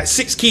person got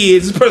 6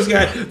 kids. This person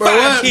got 5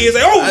 what? kids.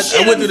 Like, oh I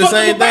shit! went through the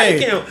same thing.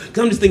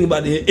 Because I'm just thinking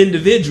about the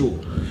individual.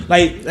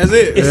 Like that's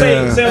it. It's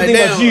same Like, thing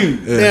about you.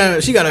 Yeah,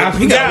 she got I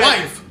he got a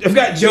wife. I've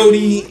got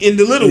Jody and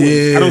the little ones.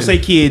 Yeah. I don't say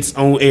kids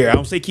on air. I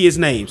don't say kids'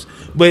 names.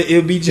 But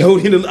it'll be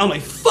Jody and I'm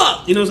like,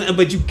 fuck. You know what I'm saying?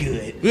 But you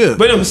good. Yeah.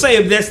 But I'm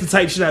saying that's the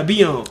type shit I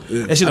be on.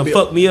 That shit done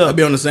fuck me I up.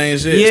 be on the same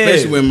shit, Yeah.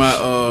 especially when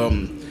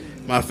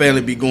my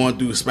family be going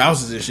through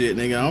spouses and shit,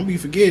 nigga. I don't be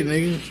forgetting,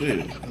 nigga. Shit.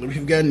 I be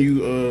forgetting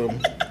you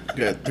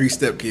got 3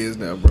 stepkids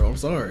now, bro. I'm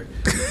sorry.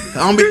 I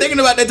don't be thinking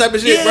about that type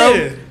of shit, Yeah.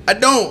 bro. I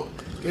don't.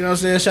 You know what I'm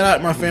saying? Shout out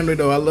to my family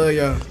though. I love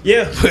y'all.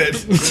 Yeah. But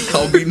I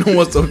don't be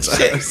knowing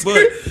sometimes.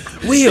 But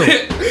Will,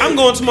 I'm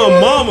going to my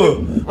mama.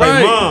 Like,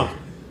 Right. Mom,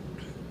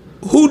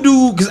 who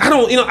do? Because I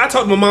don't, you know, I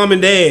talk to my mom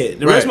and dad.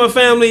 The rest of Right. my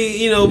family,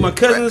 you know, my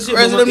cousins and shit.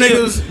 Rest of but them my-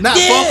 niggas, not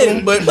fuck with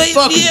 'em, but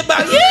fuck 'em.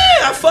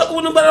 I fuck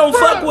with them, but I don't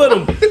fuck with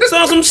them. So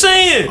that's what I'm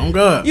saying. On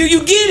God.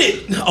 You get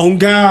it. On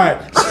God.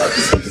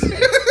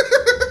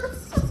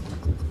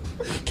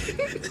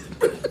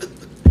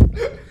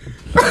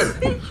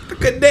 The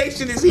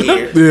connection is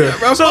here. Yeah.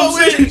 Bro, So I'm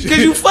saying, because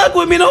you fuck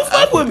with me, don't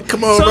fuck with me.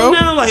 Come on, so bro.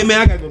 now I'm like,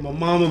 man, I gotta go to my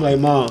mom. I'm like,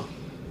 Mom,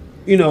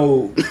 you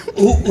know,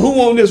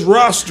 who on this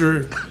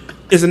roster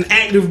is an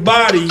active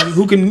body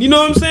who can, you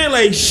know what I'm saying?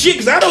 Like, shit,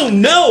 because I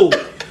don't know.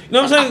 You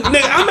know what I'm saying?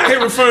 Nigga, I'm out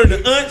here referring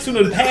to aunts who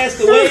done passed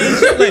away and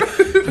shit.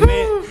 Like,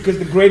 man, because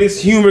the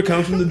greatest humor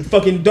comes from the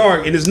fucking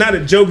dark. And it's not a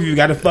joke if you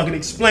gotta fucking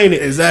explain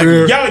it.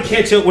 Exactly. Y'all will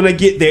catch up when I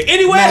get there.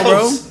 Anyway,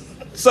 No,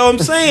 so I'm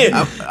saying,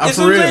 I it's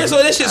for what I'm real. saying. So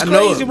that shit's I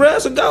know crazy, it. bro.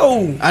 So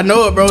go. I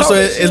know it, bro. Talk So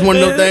that it's shit, one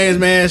of man. those things,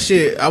 man.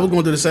 Shit, I was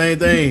going through the same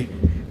thing.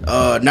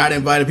 Not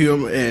inviting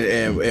people,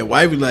 and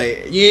wife was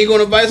like, "You ain't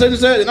gonna invite such and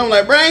such," and I'm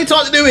like, "Bro, I ain't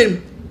talked to them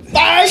in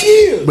 5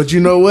 years." But you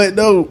know what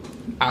though?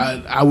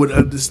 I would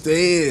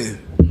understand.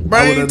 Bro,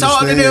 I ain't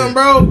talking to them,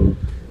 bro.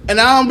 And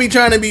I don't be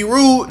trying to be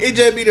rude. It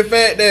just be the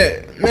fact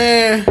that,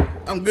 man,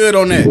 I'm good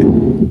on that.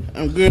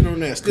 I'm good on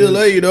that. Still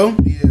love you though.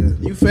 Yeah.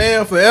 You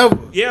fam forever.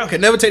 Yeah.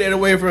 Can never take that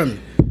away from you.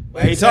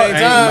 I ain't talk.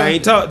 I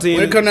ain't talk to you.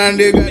 When it come down to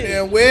this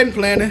goddamn wedding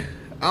planning,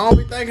 I don't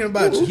be thinking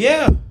about you.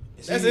 Yeah.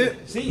 That's See,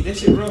 it. See, that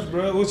shit rough,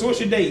 bro. What's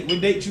your date? What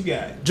date you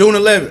got? June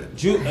 11th.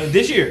 June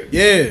this year.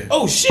 Yeah.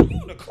 Oh shit, you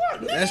on the clock,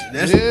 nigga.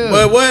 That's Yeah.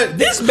 but what?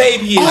 This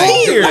baby is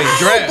Oh, here. like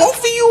draft. Both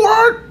of you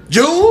are.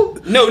 June?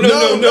 No. Next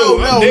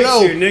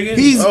year, nigga.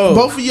 He's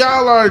both of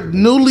y'all are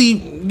newly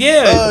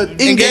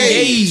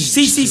engaged.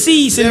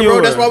 CCC, senor. Yeah,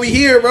 bro, that's why we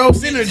here, bro.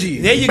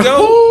 Synergy. There you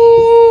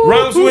go.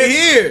 Rhymes We with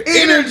here.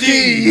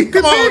 Energy.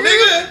 Come on,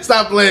 nigga.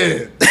 Stop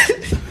playing.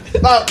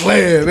 Stop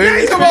playing,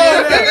 nigga. Come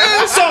on,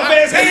 nigga. soft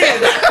ass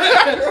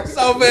hand.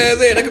 Soft ass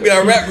head. That could be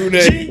our rap group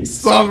name. Jinx.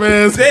 Soft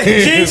ass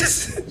hands.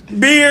 Jinx.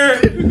 Beer.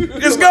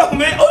 Let's go,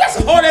 man. Oh, that's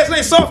a hard ass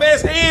name. Soft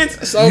ass hands.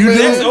 That's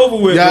over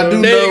with. Y'all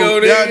Bro.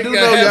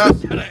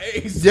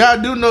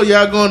 Y'all do know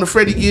y'all going to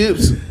Freddie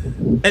Gibbs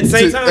At the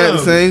same time. At the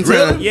same time.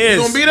 Really? Yes.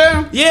 You gonna be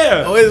there?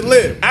 Yeah. Oh, it's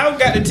lit. I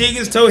got the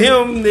tickets. Told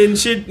him and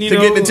shit. You To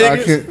know, get the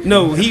tickets?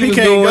 No, he was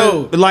can't doing.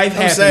 go. Life I'm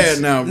happens.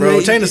 sad now,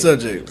 bro. Change the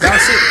subject.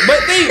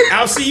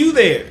 I'll see you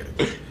there.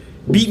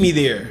 Beat me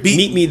there.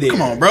 Meet me there.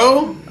 Come on,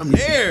 bro. I'm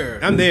there.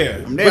 I'm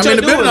there. I'm there. I'm in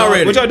the building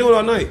already. What y'all doing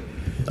all night?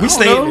 We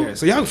staying there,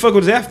 so y'all can fuck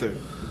with us after.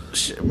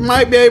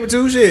 Might be able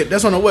to. Shit.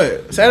 That's on a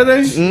what?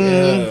 Saturday?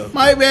 Yeah.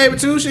 Might be able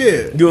to.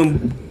 Shit.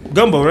 Doing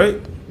gumbo, right?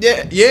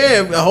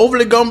 Yeah.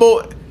 Hopefully,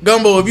 Gumbo.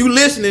 If you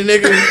listening,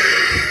 nigga.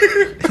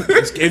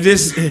 If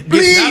this,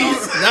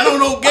 Please. I don't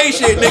know gay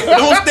shit, nigga.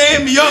 Don't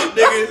stand me up,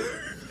 nigga.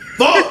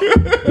 Fuck.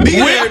 Be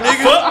there,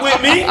 nigga. fuck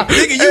with me.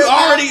 Nigga, you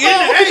already in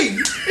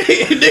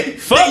the nigga,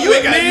 Fuck you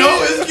with ain't got me.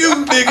 no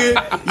excuse,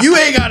 nigga. You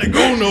ain't gotta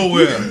go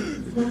nowhere.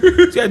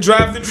 You gotta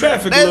drive the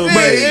traffic a That's little it.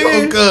 bit.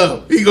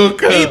 He gonna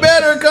come. He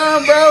better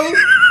come, bro.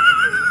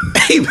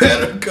 He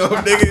better come,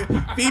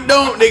 nigga. If he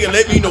don't, nigga,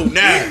 let me know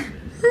now.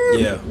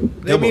 Yeah.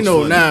 Let me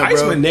know now, Ice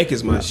bro. my neck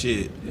is my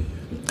shit.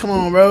 Come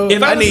on, bro.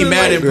 If I I need listen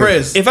Mad like-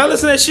 Impressed. If I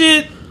listen to that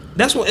shit,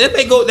 that's what it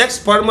may go. That's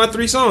part of my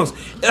 3 songs.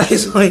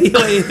 It's like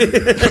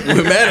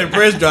When Mad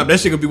Impressed drop, that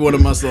shit could be one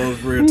of my songs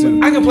for real too.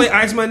 I can play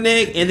Ice My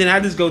Neck, and then I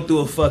just go through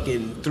a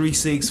fucking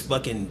 3-6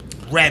 fucking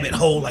rabbit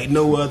hole like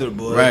no other,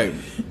 boy. Right.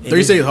 And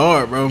 3-6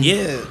 hard, bro.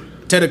 Yeah.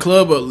 Tear the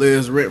club up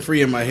lives rent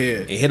free in my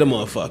head. And hit a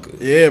motherfucker.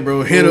 Yeah,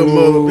 bro. Hit him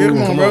up. Yeah,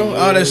 come on, bro.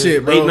 All that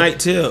shit, bro. Late night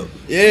till.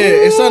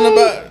 Yeah, it's something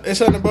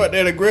about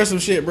that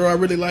aggressive shit, bro. I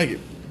really like it.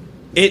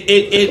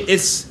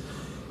 It's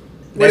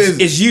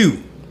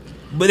you.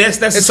 But that's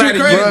the It's side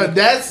too of you. crazy. Bruh,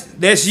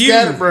 that's you.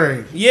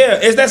 ScatterBrain. Yeah,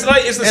 it's the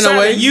In a side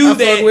way, of you I fuck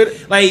that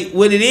with it. like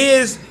what it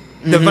is.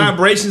 The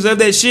vibrations of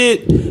that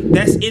shit,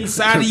 that's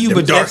inside of you.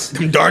 But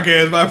them dark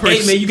ass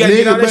vibrations. hey man, you gotta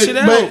get all that shit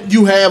out. But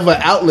you have an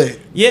outlet.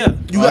 Yeah,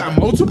 You got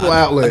multiple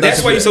outlets.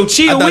 that's why you're so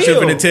chill. I thought you were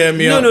Will. gonna tell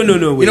me. No.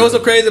 You know what's so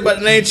crazy about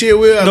the name Chill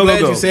Will? I'm Go, glad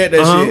go, go. you said that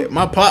Uh-huh. shit.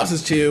 My pops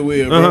is Chill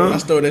Will, bro. Uh-huh. I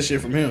stole that shit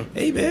from him.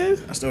 Hey man,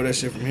 I stole that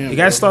shit from him. you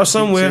gotta bro. start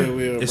somewhere. Chill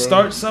Will, bro. It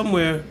starts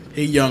somewhere.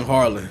 He Young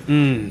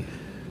Harlan.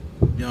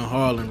 Young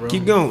Harlan, bro.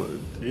 Keep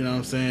going. You know what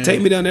I'm saying?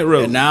 Take me down that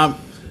road. And now I'm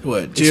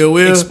what? Chill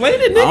Will. Explain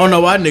it, nigga. I don't know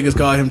why niggas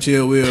call him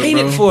Chill Will. Paint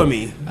bro. it for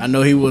me. I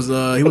know he was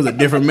a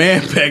different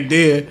man back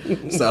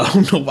then, so I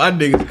don't know why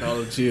niggas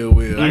call him Chill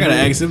Will. I gotta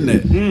ask him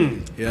that.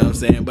 You know what I'm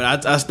saying?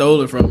 But I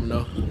stole it from him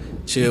though.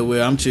 Chill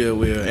Will, I'm Chill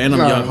Will, and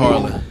I'm Young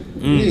Harlan.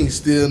 You ain't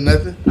steal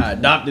nothing. I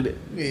adopted it.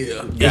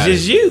 Yeah. It's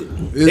just you.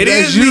 It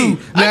That's is me.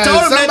 I Now,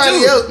 told him that somebody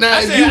too. else. Now, I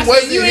if said, you I said,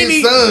 wasn't you ain't his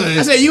need- son.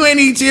 I said you ain't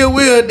need Chill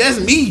Will. That's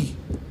me.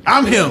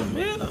 I'm him.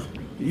 Yeah.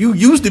 You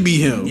used to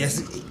be him. Yes.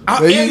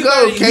 There you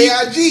go,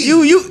 KIG.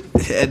 You.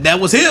 That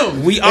was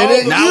him. We all.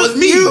 then Now it's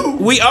me.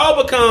 We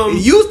all become.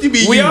 It used to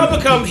be We you. all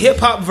become hip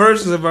hop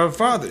versions of our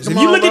fathers. Come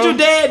if you on, look at bro. your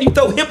dad, you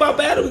throw hip hop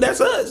at him.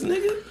 That's us,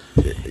 nigga.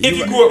 If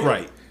you grew up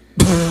right.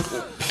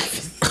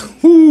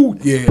 Ooh,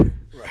 yeah.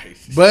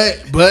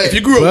 Right. But If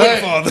you grew up with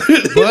a father.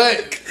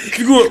 but If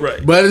you grew up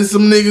right. but it's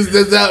some niggas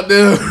that's out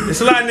there.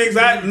 It's a lot of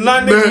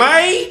niggas my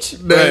age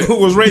Right. who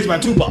was raised by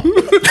Tupac.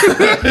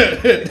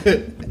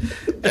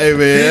 Hey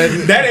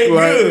man. That ain't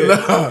Right, good.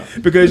 nah.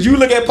 Because you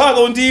look at Pac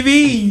on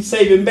TV, he's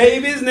saving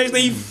babies. Next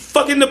thing, he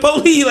fucking the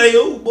police. Like,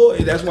 oh boy,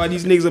 that's why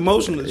these niggas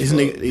emotional. These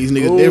niggas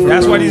different.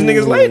 That's bro. why these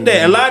niggas like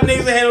that. A lot of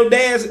niggas that had no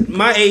dads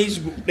my age,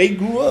 they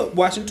grew up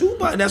watching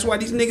Tupac. That's why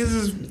these niggas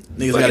is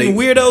fucking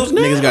weirdos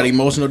now. Niggas got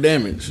emotional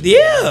damage.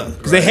 Yeah,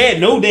 because they had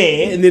no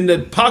dad, and then the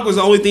Pac was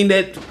the only thing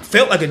that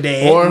felt like a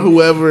dad. Or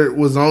whoever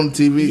was on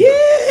TV. yeah,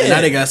 And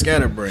now they got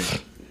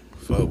ScatterBrain.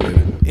 Fuck with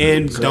it.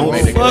 and don't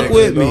make the fuck connection.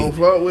 with Don't me.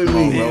 fuck with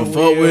me. Don't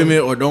fuck with me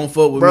or don't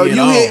fuck with Bro, me at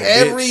you all. hit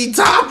bitch. every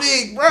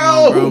topic, Come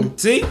on, bro. bro.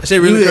 See, That shit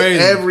You really hit crazy.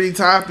 every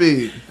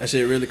topic. That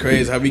shit really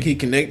crazy. How we keep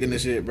connecting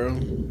this shit, bro.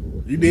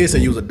 You did say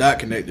you was a dot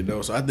connected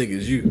though, so I think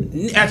it's you.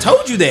 I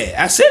told you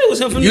that. I said it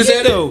was him from You the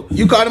said get go. it.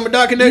 You called him a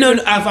dot connected.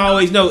 No, I've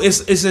always no. It's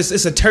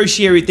a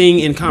tertiary thing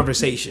in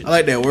conversation. I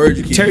like that word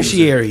you keep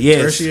Tertiary, using.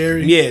 yes.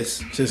 Tertiary.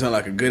 Yes. Shit sound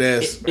like a good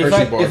ass If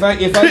Hershey bar. I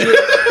get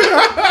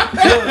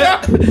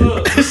That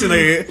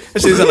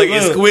shit sound like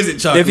exquisite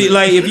chocolate.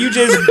 if you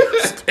just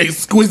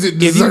Exquisite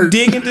if you dessert.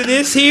 dig into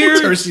this here,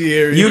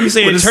 Tertiary. you be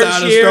saying With a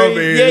side of tertiary.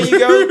 strawberries. There you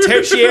go,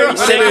 tertiary,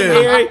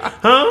 secondary,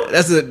 huh?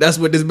 That's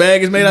what this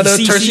bag is made out of.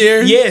 CC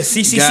Tertiary. Yes,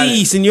 Got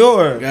CCC, it.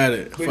 senor. Got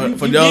it. For you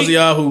those of dig-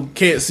 y'all who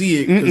can't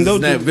see it, because it's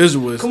don't not do-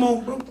 visuals. Come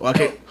on, bro. Well, I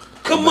can't.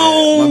 Come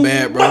on. My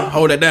bad, bro.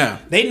 Hold that down.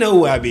 They know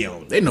who I be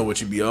on. They know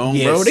what you be on,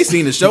 Yes. bro. They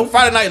seen the show.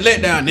 Friday Night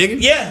Letdown,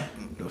 nigga. Yeah.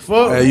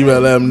 Fuck. Hey, you better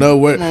let them know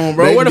where. Come on,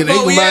 bro. Where the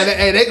fuck we at?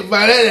 Hey, they can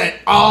find that at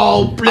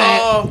all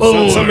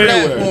platforms. Some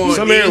everywhere.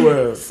 Some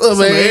everywhere.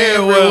 Some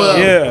everywhere.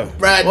 Yeah.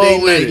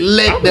 Friday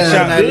night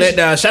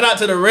letdown. Shout out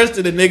to the rest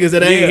of the niggas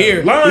that ain't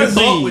here.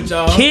 Lonzy, with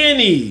y'all.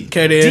 Kenny,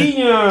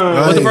 Dion.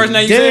 What's the first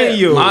name you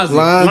Daniel,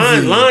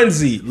 said?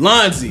 Lonzy.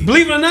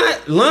 Believe it or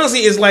not,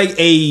 Lonzy is like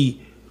a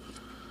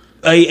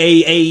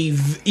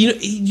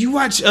you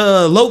watch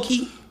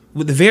Loki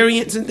with the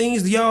variants and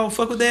things. Do y'all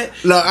fuck with that?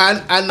 No,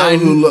 I know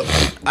who look.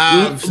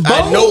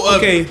 I know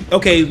of.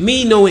 Okay.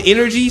 Me knowing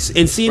energies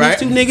and seeing Right.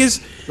 these two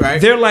niggas, Right.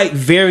 they're like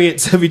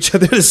variants of each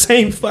other. They're the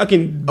same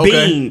fucking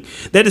being.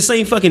 They're the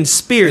same fucking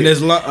spirit. And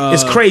there's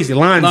it's crazy.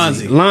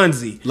 Lonzy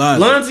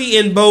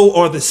and Bo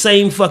are the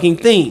same fucking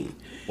thing.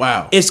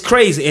 Wow. It's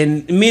crazy.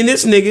 And me and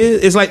this nigga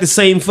is like the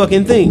same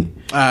fucking thing.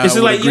 It's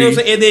just like, you know what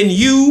I'm saying? And then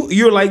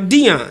you're like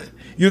Dion.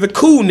 You're the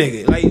cool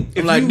nigga. Like,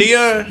 if like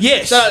Dion?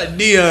 Yes. Shout out to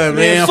Dion,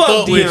 man.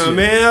 Fuck Dion,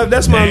 man.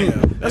 That's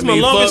my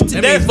longest.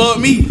 Fuck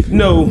me.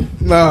 No.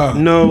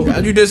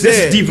 You just This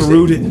said. is deeper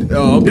rooted.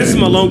 Oh, okay. This is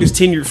my longest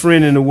tenured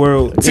friend in the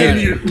world.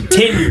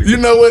 Tenured. You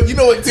know what?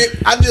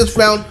 I just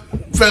found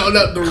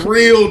out the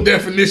real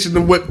definition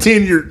of what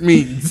tenure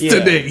means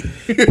today.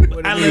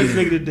 I love this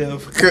nigga to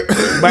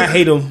death, but I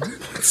hate him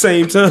at the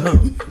same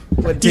time.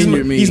 What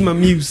tenure means? He's my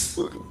muse.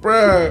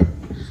 Bruh.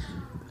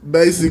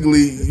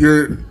 Basically,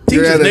 you're at a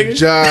nigga.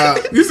 job.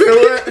 You said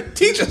what?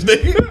 Teachers,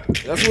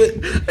 nigga. That's what.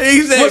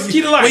 He said, What's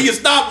key to life? when you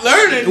stop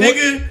learning,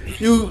 nigga,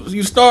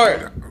 you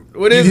start.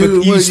 What is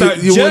You- it? You start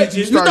judging.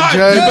 you start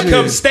judging. You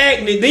become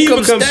stagnant. Then you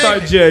Become start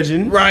stagnant.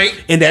 judging. Right.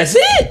 And that's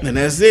it. And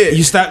that's it.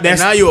 You stop.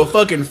 That's And now you're a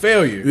fucking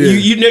failure.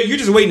 you know you're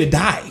just waiting to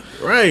die.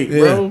 Right, Yeah,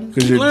 bro.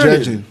 'cause you're Learning.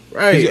 judging.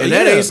 Right. And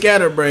that Yeah. ain't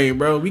ScatterBrain,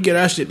 bro. We get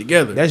our shit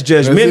together. That's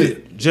judgmental.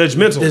 it.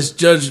 Judgmental. It's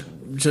Judgmental.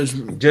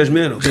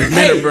 Judgmental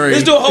Hey, brain.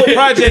 let's do a whole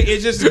project.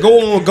 It's just just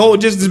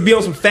to be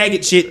on some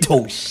faggot shit.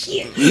 Oh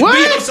shit! What? Be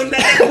on some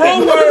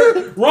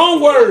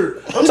wrong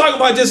word. I'm talking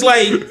about just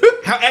like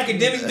how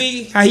academic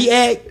be, how he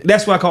act.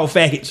 That's what I call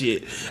faggot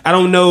shit. I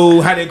don't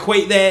know how to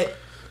equate that.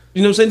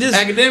 You know what I'm saying? Just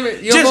academic.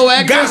 You just don't go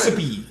academic.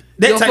 gossipy.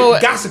 That You type don't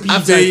of go- gossipy. I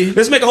feel you. Type.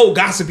 Let's make a whole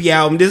gossipy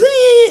album. Just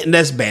and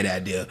that's a bad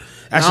idea.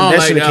 I don't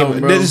like that one,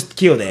 bro. Just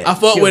kill that. I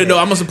fuck Kill with it that. though.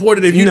 I'm gonna support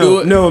it if you do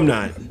it. No, I'm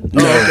not.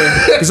 No,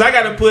 okay. because I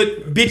gotta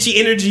put bitchy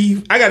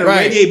energy. I gotta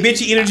Right. radiate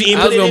bitchy energy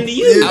and I put was it gonna- into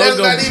you. I was That's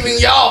gonna- not even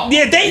y'all.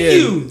 Yeah, thank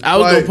you. I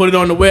was Like- gonna put it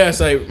on the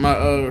website, my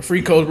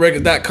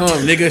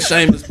freecoastrecords.com, nigga,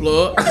 shameless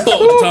plug. Fuck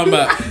what you talking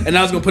about. And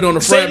I was gonna put it on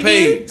the Say it front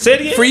again. page. Say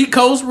it again.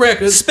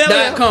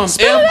 Freecoastrecords.com.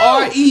 Spell it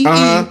out.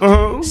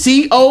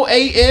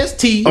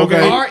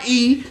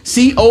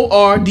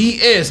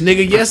 FREECOASTRECORDS.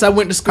 Nigga, yes, I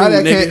went to school, How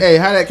that nigga.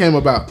 how that came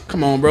about?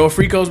 Come on, bro.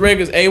 Free Coast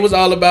Records. It was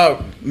all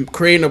about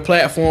creating a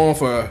platform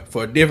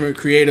for different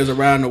creators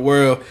around the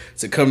world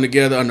to come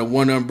together under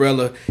one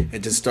umbrella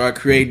and just start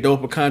creating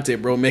doper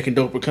content, bro. Making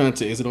doper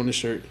content. Is it on the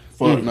shirt?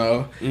 Fuck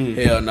no.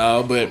 Hell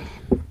no. But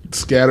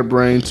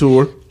ScatterBrain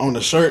tour. on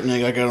the shirt,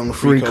 nigga, I got on the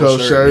Free Free Coast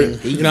Coast shirt.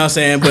 shirt. Nigga. You know what I'm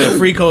saying? But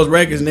Free Coast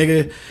Records,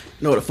 nigga,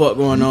 know what the fuck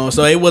going on.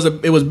 So it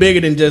was bigger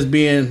than just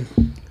being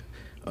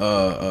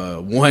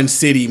one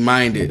city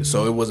minded.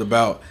 So it was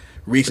about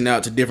reaching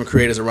out to different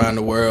creators around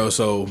the world.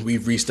 So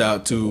we've reached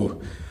out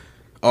to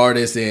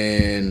artists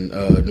in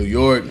New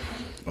York,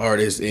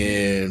 artists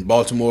in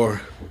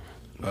Baltimore,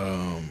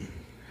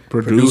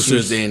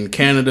 producers in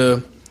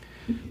Canada,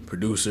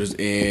 producers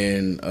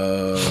in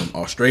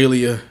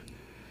Australia.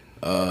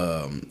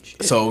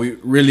 So we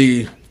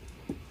really,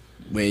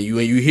 when you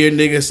hear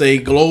niggas say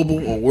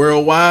global or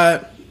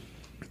worldwide,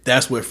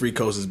 that's what Free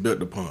Coast is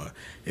built upon.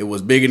 It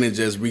was bigger than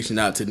just reaching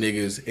out to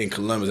niggas in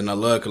Columbus, and I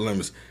love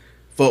Columbus.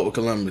 Fuck with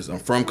Columbus. I'm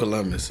from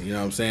Columbus. You know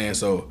what I'm saying?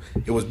 So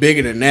it was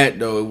bigger than that,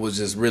 though. It was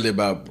just really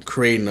about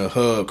creating a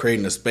hub,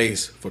 creating a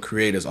space for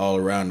creators all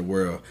around the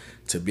world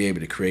to be able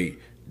to create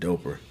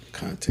doper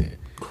content.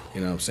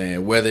 You know what I'm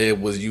saying? Whether it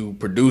was you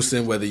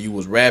producing, whether you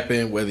was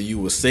rapping, whether you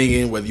was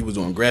singing, whether you was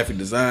doing graphic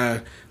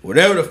design,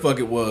 whatever the fuck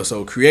it was.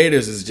 So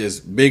creators is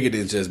just bigger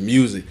than just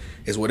music.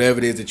 It's whatever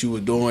it is that you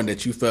was doing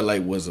that you felt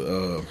like was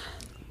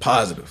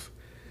positive.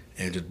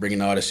 And just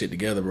bringing all this shit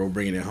together, bro.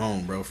 Bringing it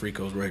home, bro. Free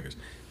Coast Records.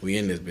 We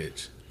in this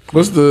bitch.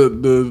 What's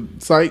the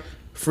site?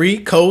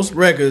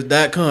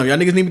 FreeCoastRecords.com. Y'all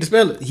niggas need me to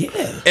spell it.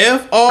 Yeah.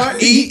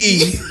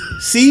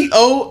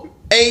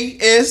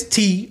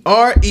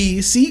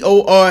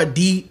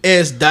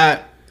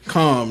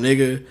 FREECOASTRECORDS.com,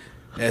 nigga.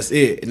 That's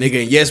it,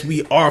 nigga. And yes,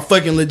 we are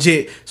fucking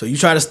legit. So you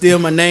try to steal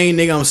my name,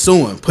 nigga, I'm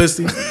suing,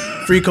 pussy.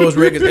 Free Coast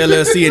Records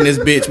LLC in this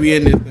bitch. We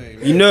in this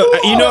thing. You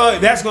know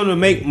that's gonna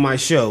make my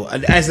show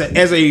as a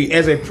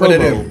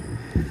promo.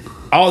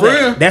 All For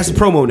that real? that's a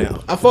promo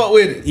now. I fuck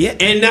with it. Yeah,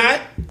 and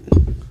not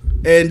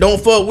And don't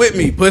fuck with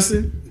me,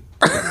 pussy.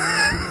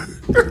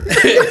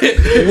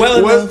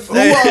 well enough.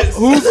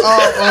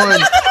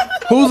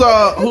 Who's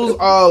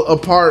all a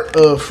part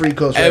of Free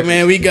Coast Hey Records?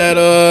 man, we got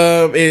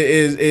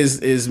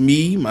is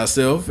me,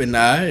 myself, and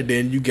I. And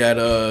then you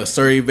got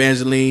Sir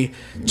Evangeline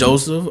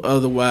Joseph,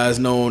 otherwise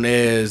known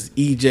as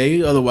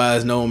EJ,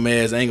 otherwise known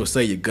as, I ain't gonna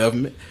say your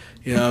government.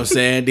 You know what I'm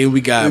saying? Then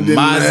we got It didn't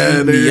Mazi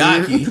matter.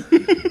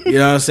 Miyake. You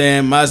know what I'm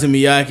saying? Mazi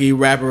Miyake,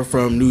 rapper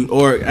from New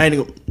York.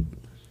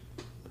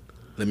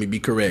 Let me be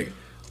correct.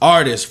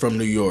 Artist from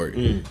New York.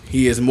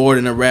 He is more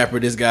than a rapper.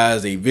 This guy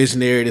is a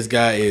visionary. This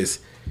guy is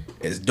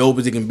as dope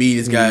as he can be.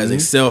 This guy is a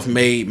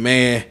self-made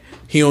man.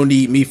 He don't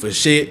need me for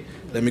shit.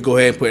 Let me go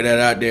ahead and put that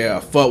out there. I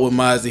fuck with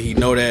Mazi. He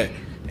know that.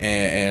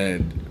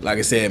 And like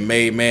I said,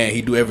 made man.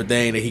 He do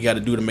everything that he got to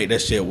do to make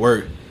that shit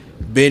work.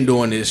 Been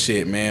doing this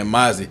shit, man.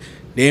 Mazi.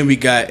 Then we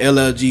got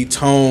LLG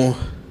Tone,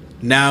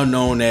 now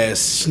known as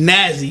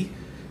Snazzy.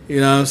 You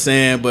know what I'm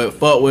saying? But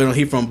fuck with him.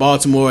 He from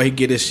Baltimore. He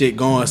get his shit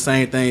going.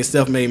 Same thing.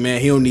 Self-made man.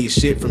 He don't need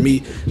shit from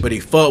me. But he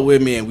fuck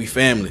with me and we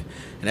family.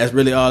 And that's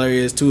really all there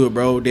is to it,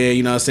 bro. Then,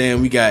 you know what I'm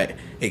saying? We got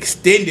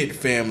extended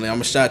family. I'm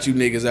going to shout you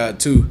niggas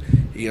out too.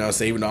 You know what I'm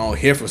saying? Even though I don't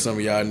hear from some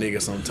of y'all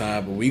niggas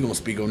sometime. But we going to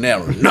speak on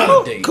that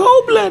another day.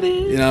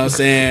 Cold-blooded. You know what I'm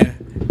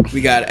saying? We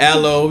got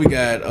Aloe. We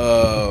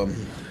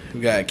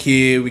got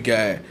Kid. We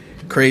got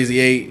Crazy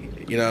 8.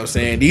 You know what I'm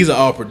saying? These are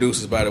all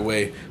producers, by the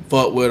way.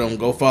 Fuck with them.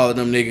 Go follow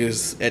them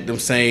niggas at them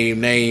same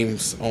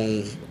names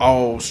on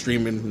all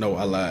streaming. No,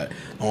 I lied.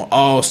 On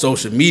all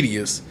social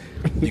medias.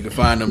 You can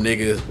find them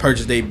niggas.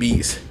 Purchase their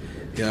beats.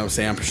 You know what I'm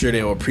saying? I'm sure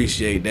they'll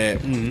appreciate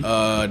that.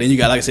 Then you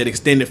got, like I said,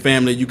 extended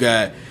family. You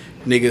got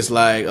niggas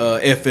like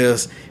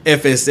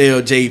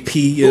FSL JP.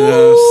 You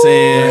know what I'm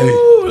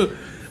saying?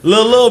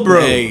 Lil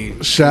bro.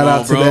 Hey, shout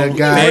out to that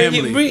guy.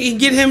 Family.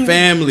 Get him.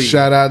 Family.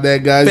 Shout out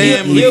that guy.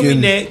 Family. He'll be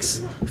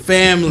next.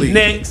 Family.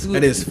 Next.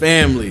 That is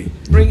family.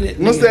 Bring it.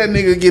 Once that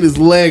nigga get his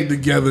leg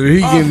together,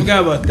 he I can.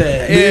 forgot about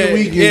that. Then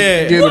we can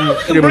get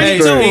him Bring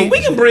it straight. to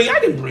him. I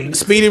can bring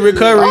Speedy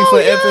recovery Oh,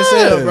 for yeah.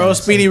 FSL, bro.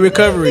 Speedy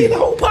recovery. The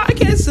whole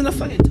podcast in a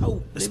fucking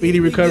tote.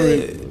 Speedy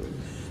recovery.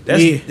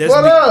 That's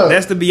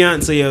the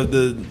Beyonce of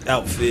the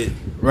outfit.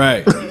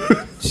 Right.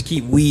 Just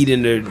keep weed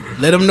in there.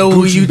 Let them know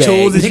who Gucci you bag.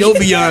 chose as your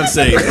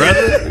Beyonce,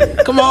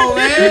 brother. Come on,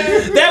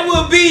 man. That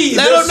will be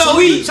Let the them know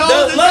who you sweet, chose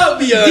the as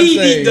love, your Dee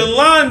Beyonce.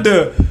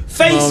 Delonda,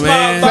 Face on, Mob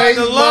man. by Face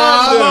Mob.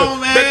 Come on,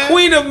 Delonda, man. the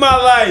queen of my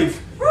life.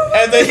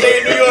 As they say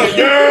in New York,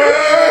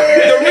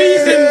 The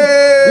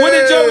reason, what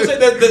did Joe say?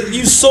 That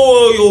you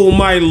soil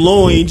my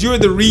loins. You're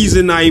the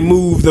reason I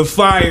move the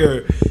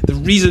fire. The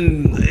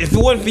reason, if it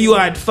wasn't for you,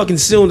 I'd fucking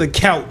sit on the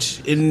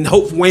couch and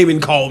hope Wayman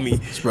called me.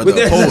 brother But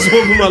that's a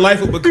poet. what my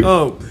life would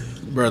become.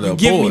 brother. You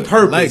give me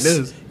purpose. like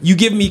this. You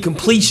give me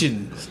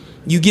completion.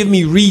 You give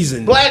me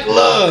reason. Black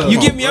love. You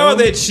give me all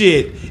that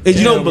shit, and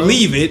you don't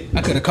believe it.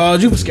 I could have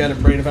called you for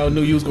ScatterBrain if I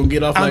knew you was gonna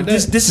get off like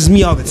that. This is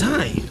me all the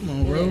time. Come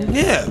on, bro.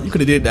 Yeah, You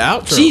could have did the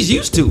outro. she's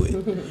used to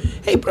it.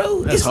 Hey,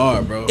 bro, That's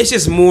hard, bro. It's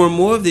just more and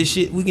more of this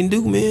shit we can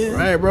do, man.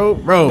 Right, bro.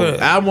 Bro,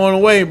 I'm on the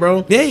way,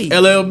 bro. Hey.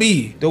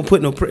 LLB. Don't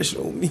put no pressure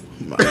on me.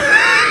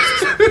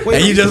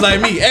 And you just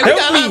like me. Hey, we Help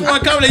got a lot me. more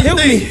coming than you Help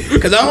think.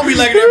 Because I don't be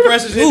liking that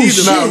pressure shit Ooh, either.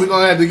 shit. No,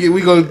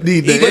 we gonna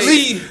need that. But At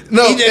least, see,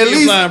 no, EJ at be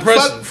least applying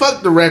pressure.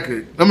 fuck the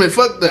record. I mean,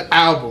 fuck the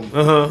album.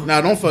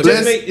 Nah, don't fuck Let's-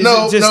 that. make- is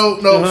no, it just-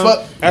 no,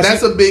 fuck.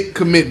 That's it. a big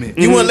commitment.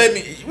 You want to let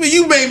me? Well,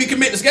 you made me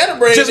commit to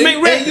ScatterBrain. Just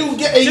make rap. And you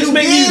Just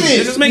make did music.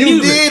 it. Just make you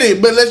music. did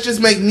it, but let's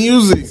just make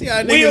music. See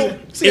how Will, niggas.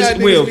 See how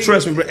niggas Will, be-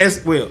 trust me, bro.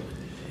 Will.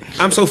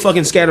 I'm so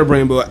fucking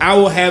scatterbrain, bro. I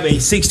will have a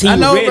 16 I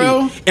know, ready,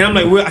 bro. and I'm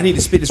like, Will, I need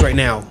to spit this right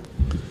now.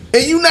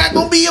 And you not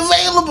gonna be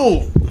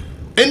available.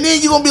 And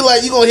then you gonna be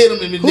like, you gonna hit him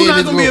in the Who's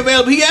not gonna be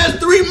available? He has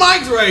 3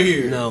 mics right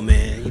here. No,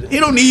 man. He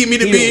don't need me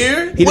to be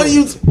here. What do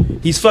you?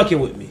 He's fucking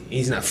with me.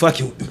 He's not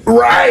fucking with me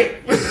Right.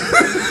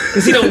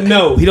 because he don't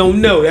know. He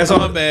don't know. That's all.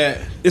 My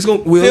bad. It's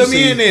gonna Will Fill me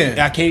see. in there.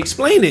 I can't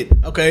explain it.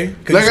 Okay.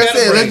 Like I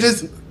said, let's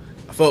just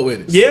I fuck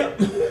with it. Yeah,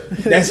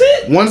 that's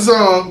it. one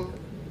song.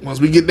 Once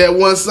we get that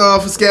one song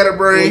for We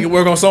Scatterbrain, can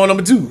work on song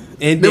number 2. And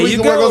then there we you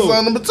can go. work on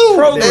song number 2.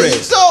 Progress. There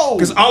you go.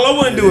 Because all I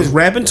want to do is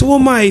rap into a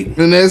mic,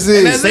 And that's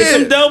it. that's say it.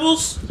 some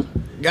doubles,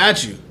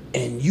 Got you.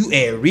 and you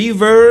add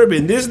reverb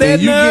and this, that, And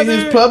and you the get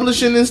other. his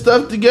publishing and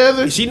stuff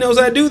together. She knows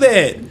I do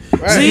that.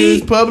 His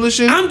See,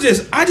 publishing.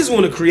 I just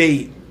want to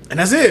create. And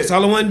that's it. That's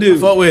all I want to do.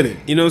 Fuck with it.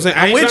 You know what I'm saying? I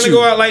I'm ain't with trying to you.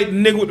 go out like the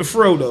nigga with the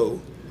fro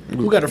though.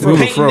 Who got the The front?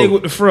 paint fro? nigga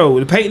with the fro.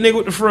 The paint nigga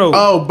with the fro.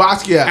 Oh,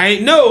 Basquiat. I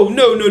ain't no.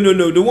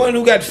 The one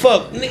who got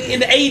fucked in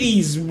the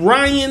 80s.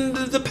 Ryan,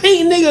 the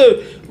paint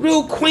nigga,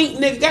 real quaint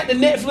nigga, got the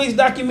Netflix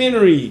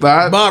documentary.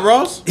 Bob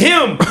Ross?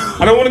 Him.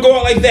 I don't want to go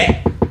out like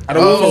that. I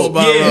don't Oh, want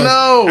Bob to. Yeah. Ross.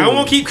 No. I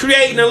want to keep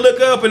creating and look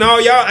up and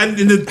all y'all and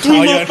the 3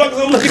 All y'all-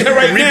 motherfuckers I'm looking at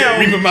right now.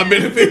 Reaping my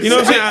benefits. You know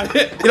what I'm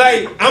saying?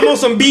 Like I'm on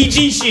some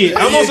BG shit.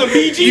 I'm on some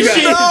BG You got-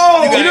 shit. you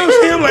got- You know what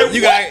I'm saying? I'm like,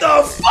 you what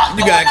got- the fuck?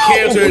 You got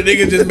going on? cancer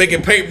niggas just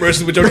making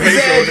paintbrushes with your face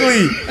on Exactly.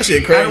 it. That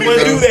shit I crazy. don't want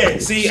to bro. do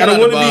that. See, Shout I don't out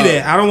want to to be Bob.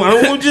 that. I don't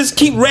want to just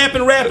keep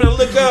rapping and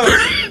look up.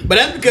 But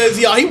that's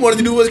because all he wanted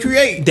to do was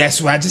create.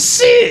 That's what I just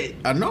said.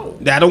 I know.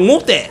 I don't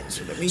want that.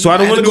 So I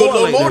don't want to go a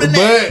little like more than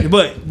that.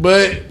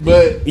 that.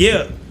 But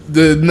yeah,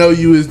 the know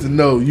you is the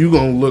know. You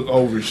gonna look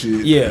over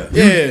shit. yeah.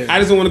 Yeah. I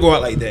just don't want to go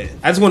out like that.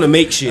 I just want to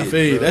make shit. I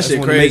feel you. bro. That I just shit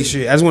wanna crazy. Make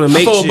shit. I just want to I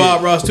make follow shit.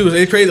 Bob Ross too.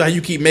 It's crazy how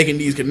you keep making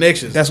these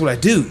connections. That's what I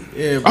do.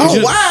 Yeah, bro.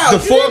 Oh wow, The you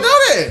fourth- didn't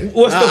know that.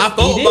 What's I the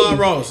follow he Bob didn't.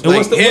 Ross, And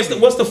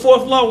like, what's the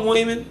fourth law,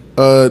 Wayman?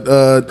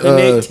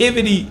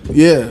 Connectivity.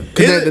 Yeah,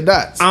 connect the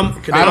dots.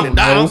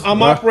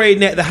 I'm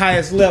operating at the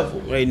highest level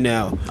right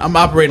now. I'm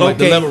operating like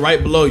the level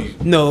right below you.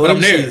 No, but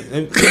I'm there.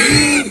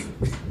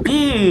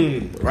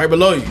 Right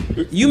below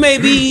you. You may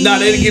be. Nah,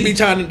 they give me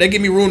time. They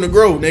give me room to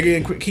grow, nigga,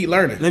 and keep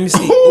learning. Let me see.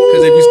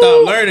 Because if you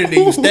stop learning,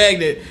 then you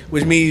stagnant,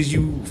 which means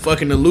you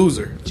fucking a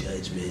loser.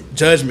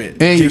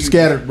 Judgment. And your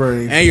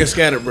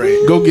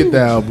ScatterBrain. Go get the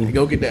album.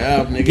 Go get the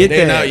album, nigga. Get They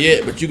ain't that. out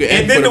yet, but you can.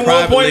 And then the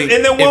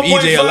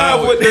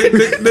 1.5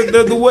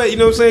 with the what? You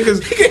know what I'm saying?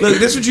 Because look,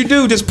 this is what you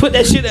do. Just put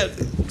that shit up.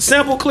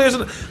 Sample clears.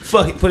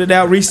 Fuck it. Put it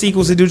out.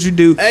 Resequence and do what you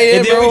do. Hey, yeah,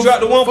 and then bro. we drop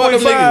the Fuck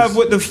them 1.5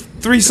 with the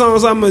 3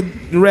 songs I'ma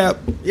rap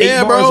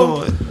 8 bars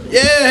on. Yeah,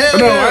 hell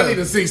No, yeah. I need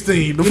a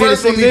 16. The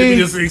first one need to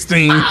be a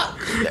 16.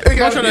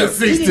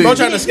 Bro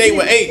trying to skate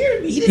with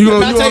 8. You I'll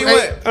gonna tell do you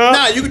what.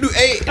 Nah, you can do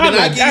 8. Then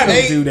I give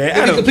you 8. do that.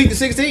 Then we complete the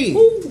 16.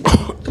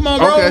 Come on,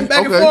 bro. Okay,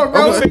 Back and okay, forth,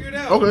 bro. okay. Figure it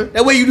out. Okay.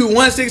 That way you do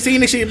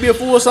 116, this shit be a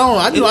full song.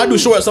 I do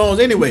short songs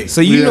anyway.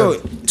 So you Yeah. know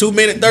 2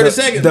 minutes, 30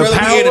 seconds, the bro.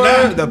 Let me hear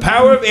it out.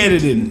 power of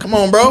editing. Come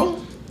on, bro.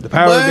 The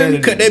power of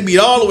editing. Cut that beat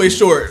all the way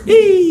short.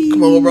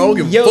 Come on, bro. I don't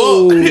give a fuck.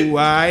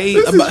 Alright.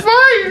 This is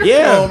fire.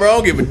 Yeah. Come on, bro. I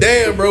don't give a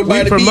damn, bro. We By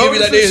the beat be promoting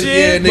like some this.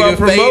 shit, Yeah, nigga, fade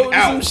promoting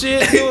out. some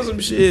shit, doing some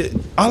shit.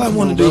 All I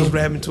want to do is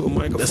rap into a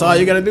microphone. That's all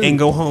you gotta do. And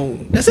go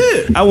home. That's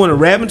it. I want to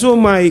rap into a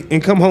mic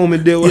and come home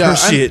and deal with her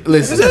shit.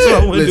 Listen, That's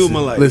what I want to do with my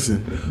life.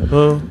 Listen,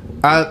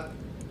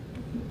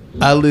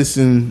 I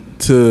listen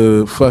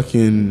to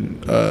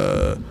fucking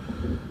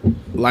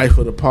Life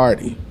of the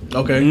Party.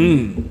 Okay.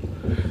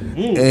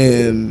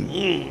 And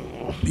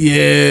yeah.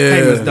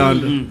 Hey, Miss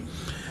Donda.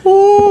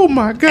 Oh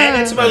my god. Add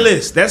that to my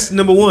list. That's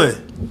number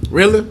 1.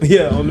 Really?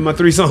 Yeah, on my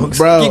 3 songs.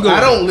 Bro, Keep going. I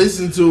don't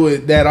listen to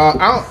it that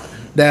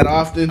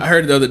often. I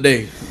heard it the other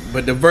day,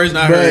 but the version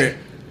I heard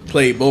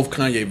played both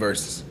Kanye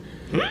verses,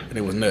 and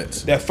it was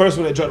nuts. That first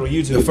one that dropped on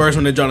YouTube. The first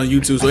one that dropped on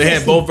YouTube, so it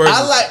had both versions.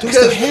 I like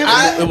because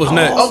it was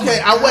nuts. Okay,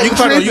 I wasn't You can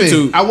find it on tripping.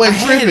 YouTube. I wasn't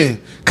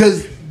tripping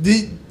because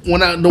the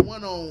one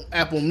on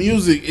Apple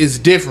Music is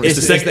different. It's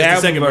the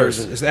second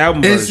version. It's the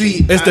album And version.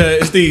 see,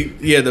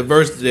 the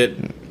verse that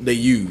they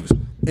use.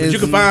 But you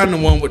can find the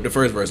one with the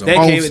first verse on. That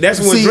came, that's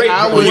when see, Drake.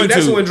 I would-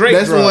 That's when Drake.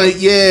 That's dropped. one,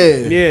 yeah.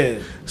 Yeah.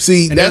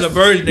 See, And there's a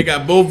version they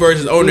got both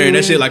verses on there, and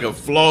that shit like a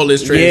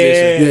flawless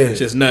transition. Yeah. It's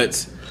just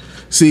nuts.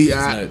 see, It's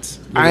I nuts.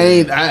 I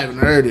haven't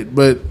heard it,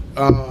 but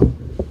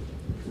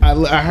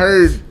I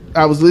heard.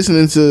 I was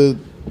listening to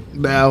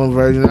the album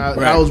version.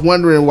 I was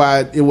wondering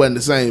why it wasn't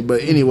the same.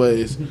 But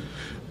anyways,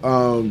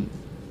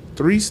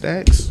 3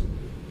 stacks,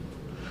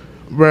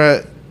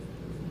 bruh.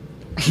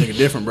 Nigga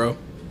different, bro.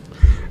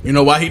 You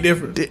know why he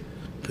different?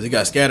 Because he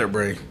got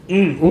ScatterBrain.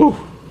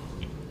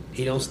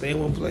 He don't stay in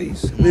one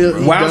place. Yeah,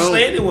 he While don't.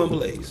 staying in one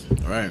place.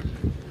 All right.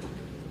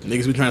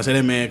 Niggas be trying to say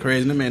that man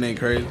crazy. That man ain't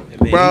crazy.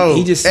 Man, Bro,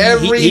 he just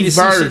every he just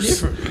sees shit verse.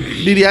 different.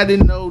 Diddy, I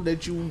didn't know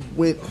that you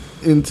went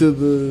into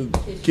the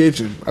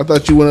kitchen. I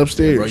thought you went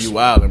upstairs. Bro, you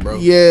wildin', bro.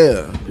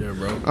 Yeah, Yeah,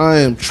 bro. I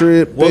am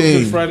tripping. Welcome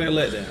to Friday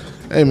Night Letdown.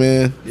 Hey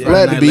man, glad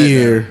Friday to Night be Letdown.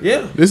 here.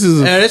 Yeah. This is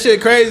Yeah, that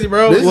shit crazy,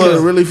 bro. this is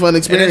a really fun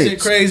And that shit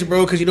experience. crazy,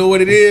 bro, because you know what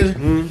it is?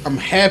 I'm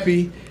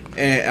happy,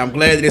 and I'm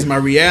glad that it's my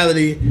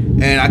reality,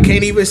 and I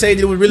can't even say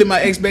that it was really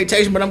my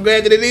expectation, but I'm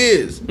glad that it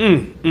is.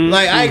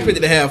 Like, I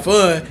expected to have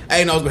fun. I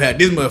ain't know I was going to have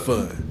this much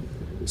fun.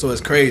 So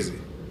it's crazy.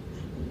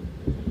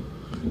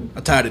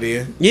 I'm tired of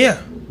it.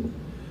 Yeah.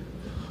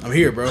 I'm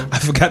here, bro. I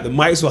forgot the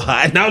mics were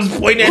hot, and I was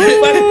pointing at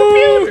everybody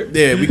the computer.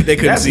 Yeah, they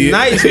couldn't That's see it.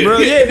 nice, bro.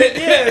 Yeah,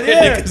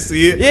 They could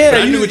see it. Yeah,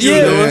 But I knew what you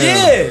was doing.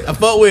 Yeah. I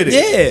fuck with it.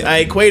 Yeah. I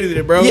equated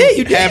it, bro. Yeah,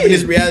 you did.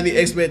 Happiness, reality,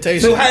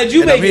 expectation. So how did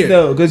you And I'm make it here.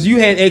 though? Because you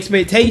had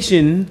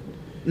expectation.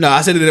 No,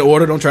 I said it in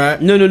order. Don't try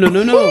it. No.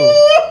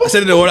 I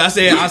said it in order. I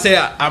said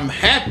I'm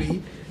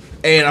happy,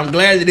 and I'm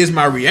glad that it's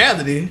my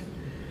reality.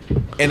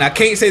 And I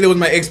can't say that was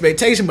my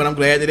expectation, but I'm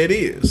glad that it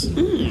is.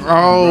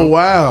 Oh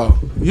wow,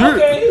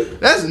 Okay.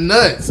 that's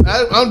nuts.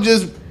 I'm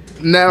just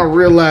now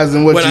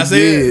realizing what What you I said.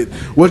 did.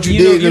 What you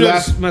did. You know,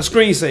 'cause my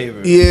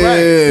screensaver.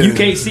 yeah, Right. You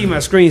can't see my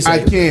screensaver.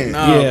 I can't.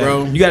 Nah, Yeah,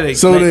 bro. You gotta.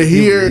 So to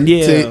hear,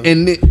 Yeah.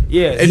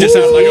 yeah, It just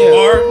sounds like a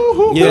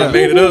bar. Yeah. I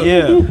made it up.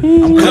 Yeah.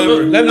 I'm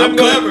clever. Let me I'm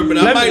go- clever, but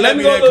I let might me not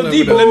be go a that little clever.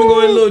 deeper. though. Let me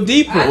go a little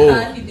deeper. I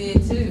thought he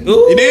did too.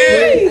 Ooh. You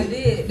did? I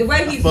did. The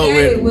way he fuck said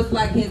with it it. was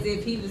like as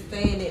if he was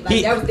saying it. Like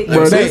He- that was the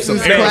Bro, this inspiration.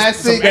 is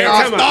classic. Hey,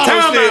 time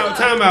Aristotle out.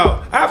 Time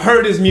out. I've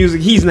heard his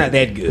music. He's not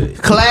that good.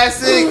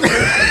 Classic.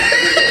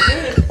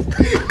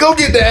 Go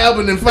get the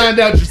album and find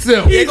out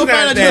yourself. Yeah, go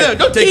find out yourself.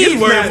 Don't take his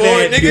he's word not for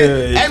it, that nigga.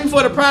 good. Ask me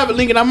for the private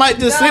link, and I might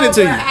just send it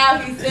to No, but you. how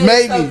he said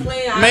Maybe. it so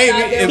clean, I Maybe.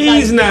 thought that was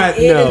He's like not-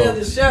 the ending no. of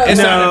the show. It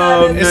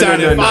sounded, No, it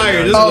sounded no, fire.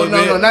 no. Just a Oh little no,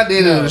 bit. no, not the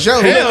end of the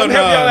show. Hell Help y'all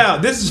no.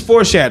 out. This is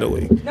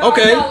foreshadowing. No,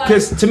 Okay. I know, like,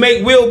 Because to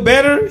make Will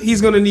better, he's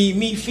gonna need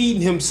me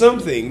feeding him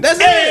something. That's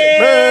it.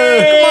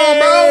 Hey! Come on,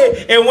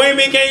 bro. And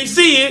Wayman can't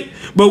see it,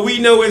 but we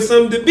know it's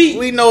something to beat.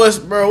 We know it's,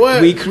 bro.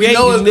 What? We create,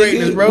 know it's nigga.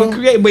 greatness, bro. We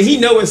create, but he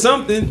know it's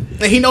something,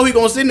 And he know he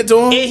gonna send it to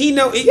him. and he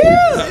know,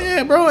 yeah.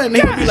 Yeah, bro. And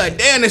he be like,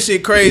 damn, this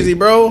shit crazy,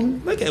 bro.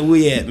 Look at where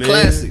we at, man.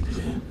 Classic.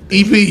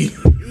 EP.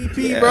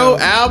 EP, bro,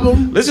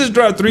 album, Let's just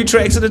drop 3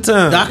 tracks at a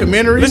time.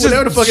 documentary, Let's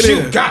whatever the fuck it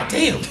is. God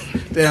damn.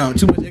 Damn,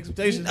 too much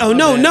expectations. Oh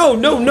no,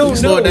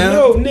 Slow it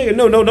down. nigga,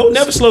 no,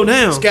 never slow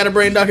down.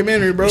 ScatterBrain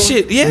documentary, bro.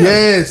 Shit, yeah.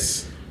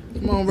 Yes.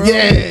 Come on, bro.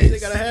 Yes.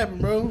 It gotta happen,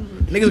 bro.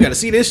 Niggas gotta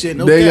see this shit.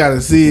 No They cap.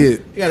 gotta see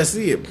it. They gotta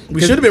see it.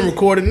 We should have been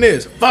recording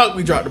this. Fuck,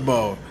 we dropped the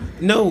ball.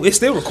 No, it's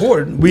still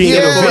recording. We ain't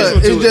Yeah, got no it's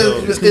visual to it,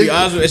 though. It's gonna be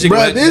awesome. That shit Bro,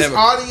 gonna this have a-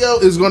 audio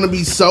is gonna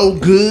be so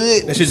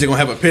good. That shit's gonna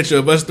have a picture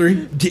of us three.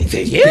 Yeah, People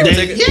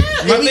take it-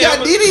 Yeah, and we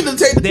got Diddy to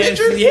take the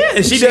picture. Yeah,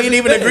 and She she didn't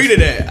even agree to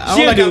that. I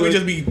don't like how we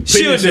just be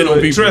She'll putting shit do on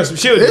it. people. Trust me,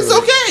 she'll do It's it.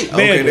 okay.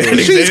 Man, Okay, then.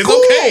 She's It's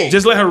cool. okay.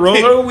 Just let her roll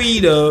her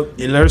weed up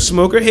and let her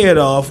smoke her head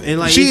off and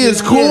like She it's is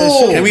just- cool.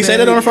 yeah, Can we shit, say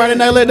man. that on a Friday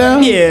night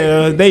letdown?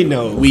 Yeah, they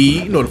know.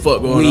 Weed, you know the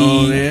fuck going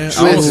on, man. I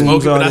don't Listen,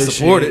 smoke it, but I all this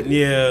support shit. it.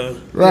 Yeah,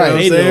 Right.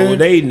 They You know what I'm know. saying?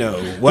 They know.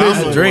 Well,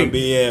 Listen, I drink, but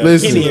yeah,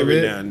 listen. Kenny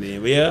every now and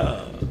then. But yeah,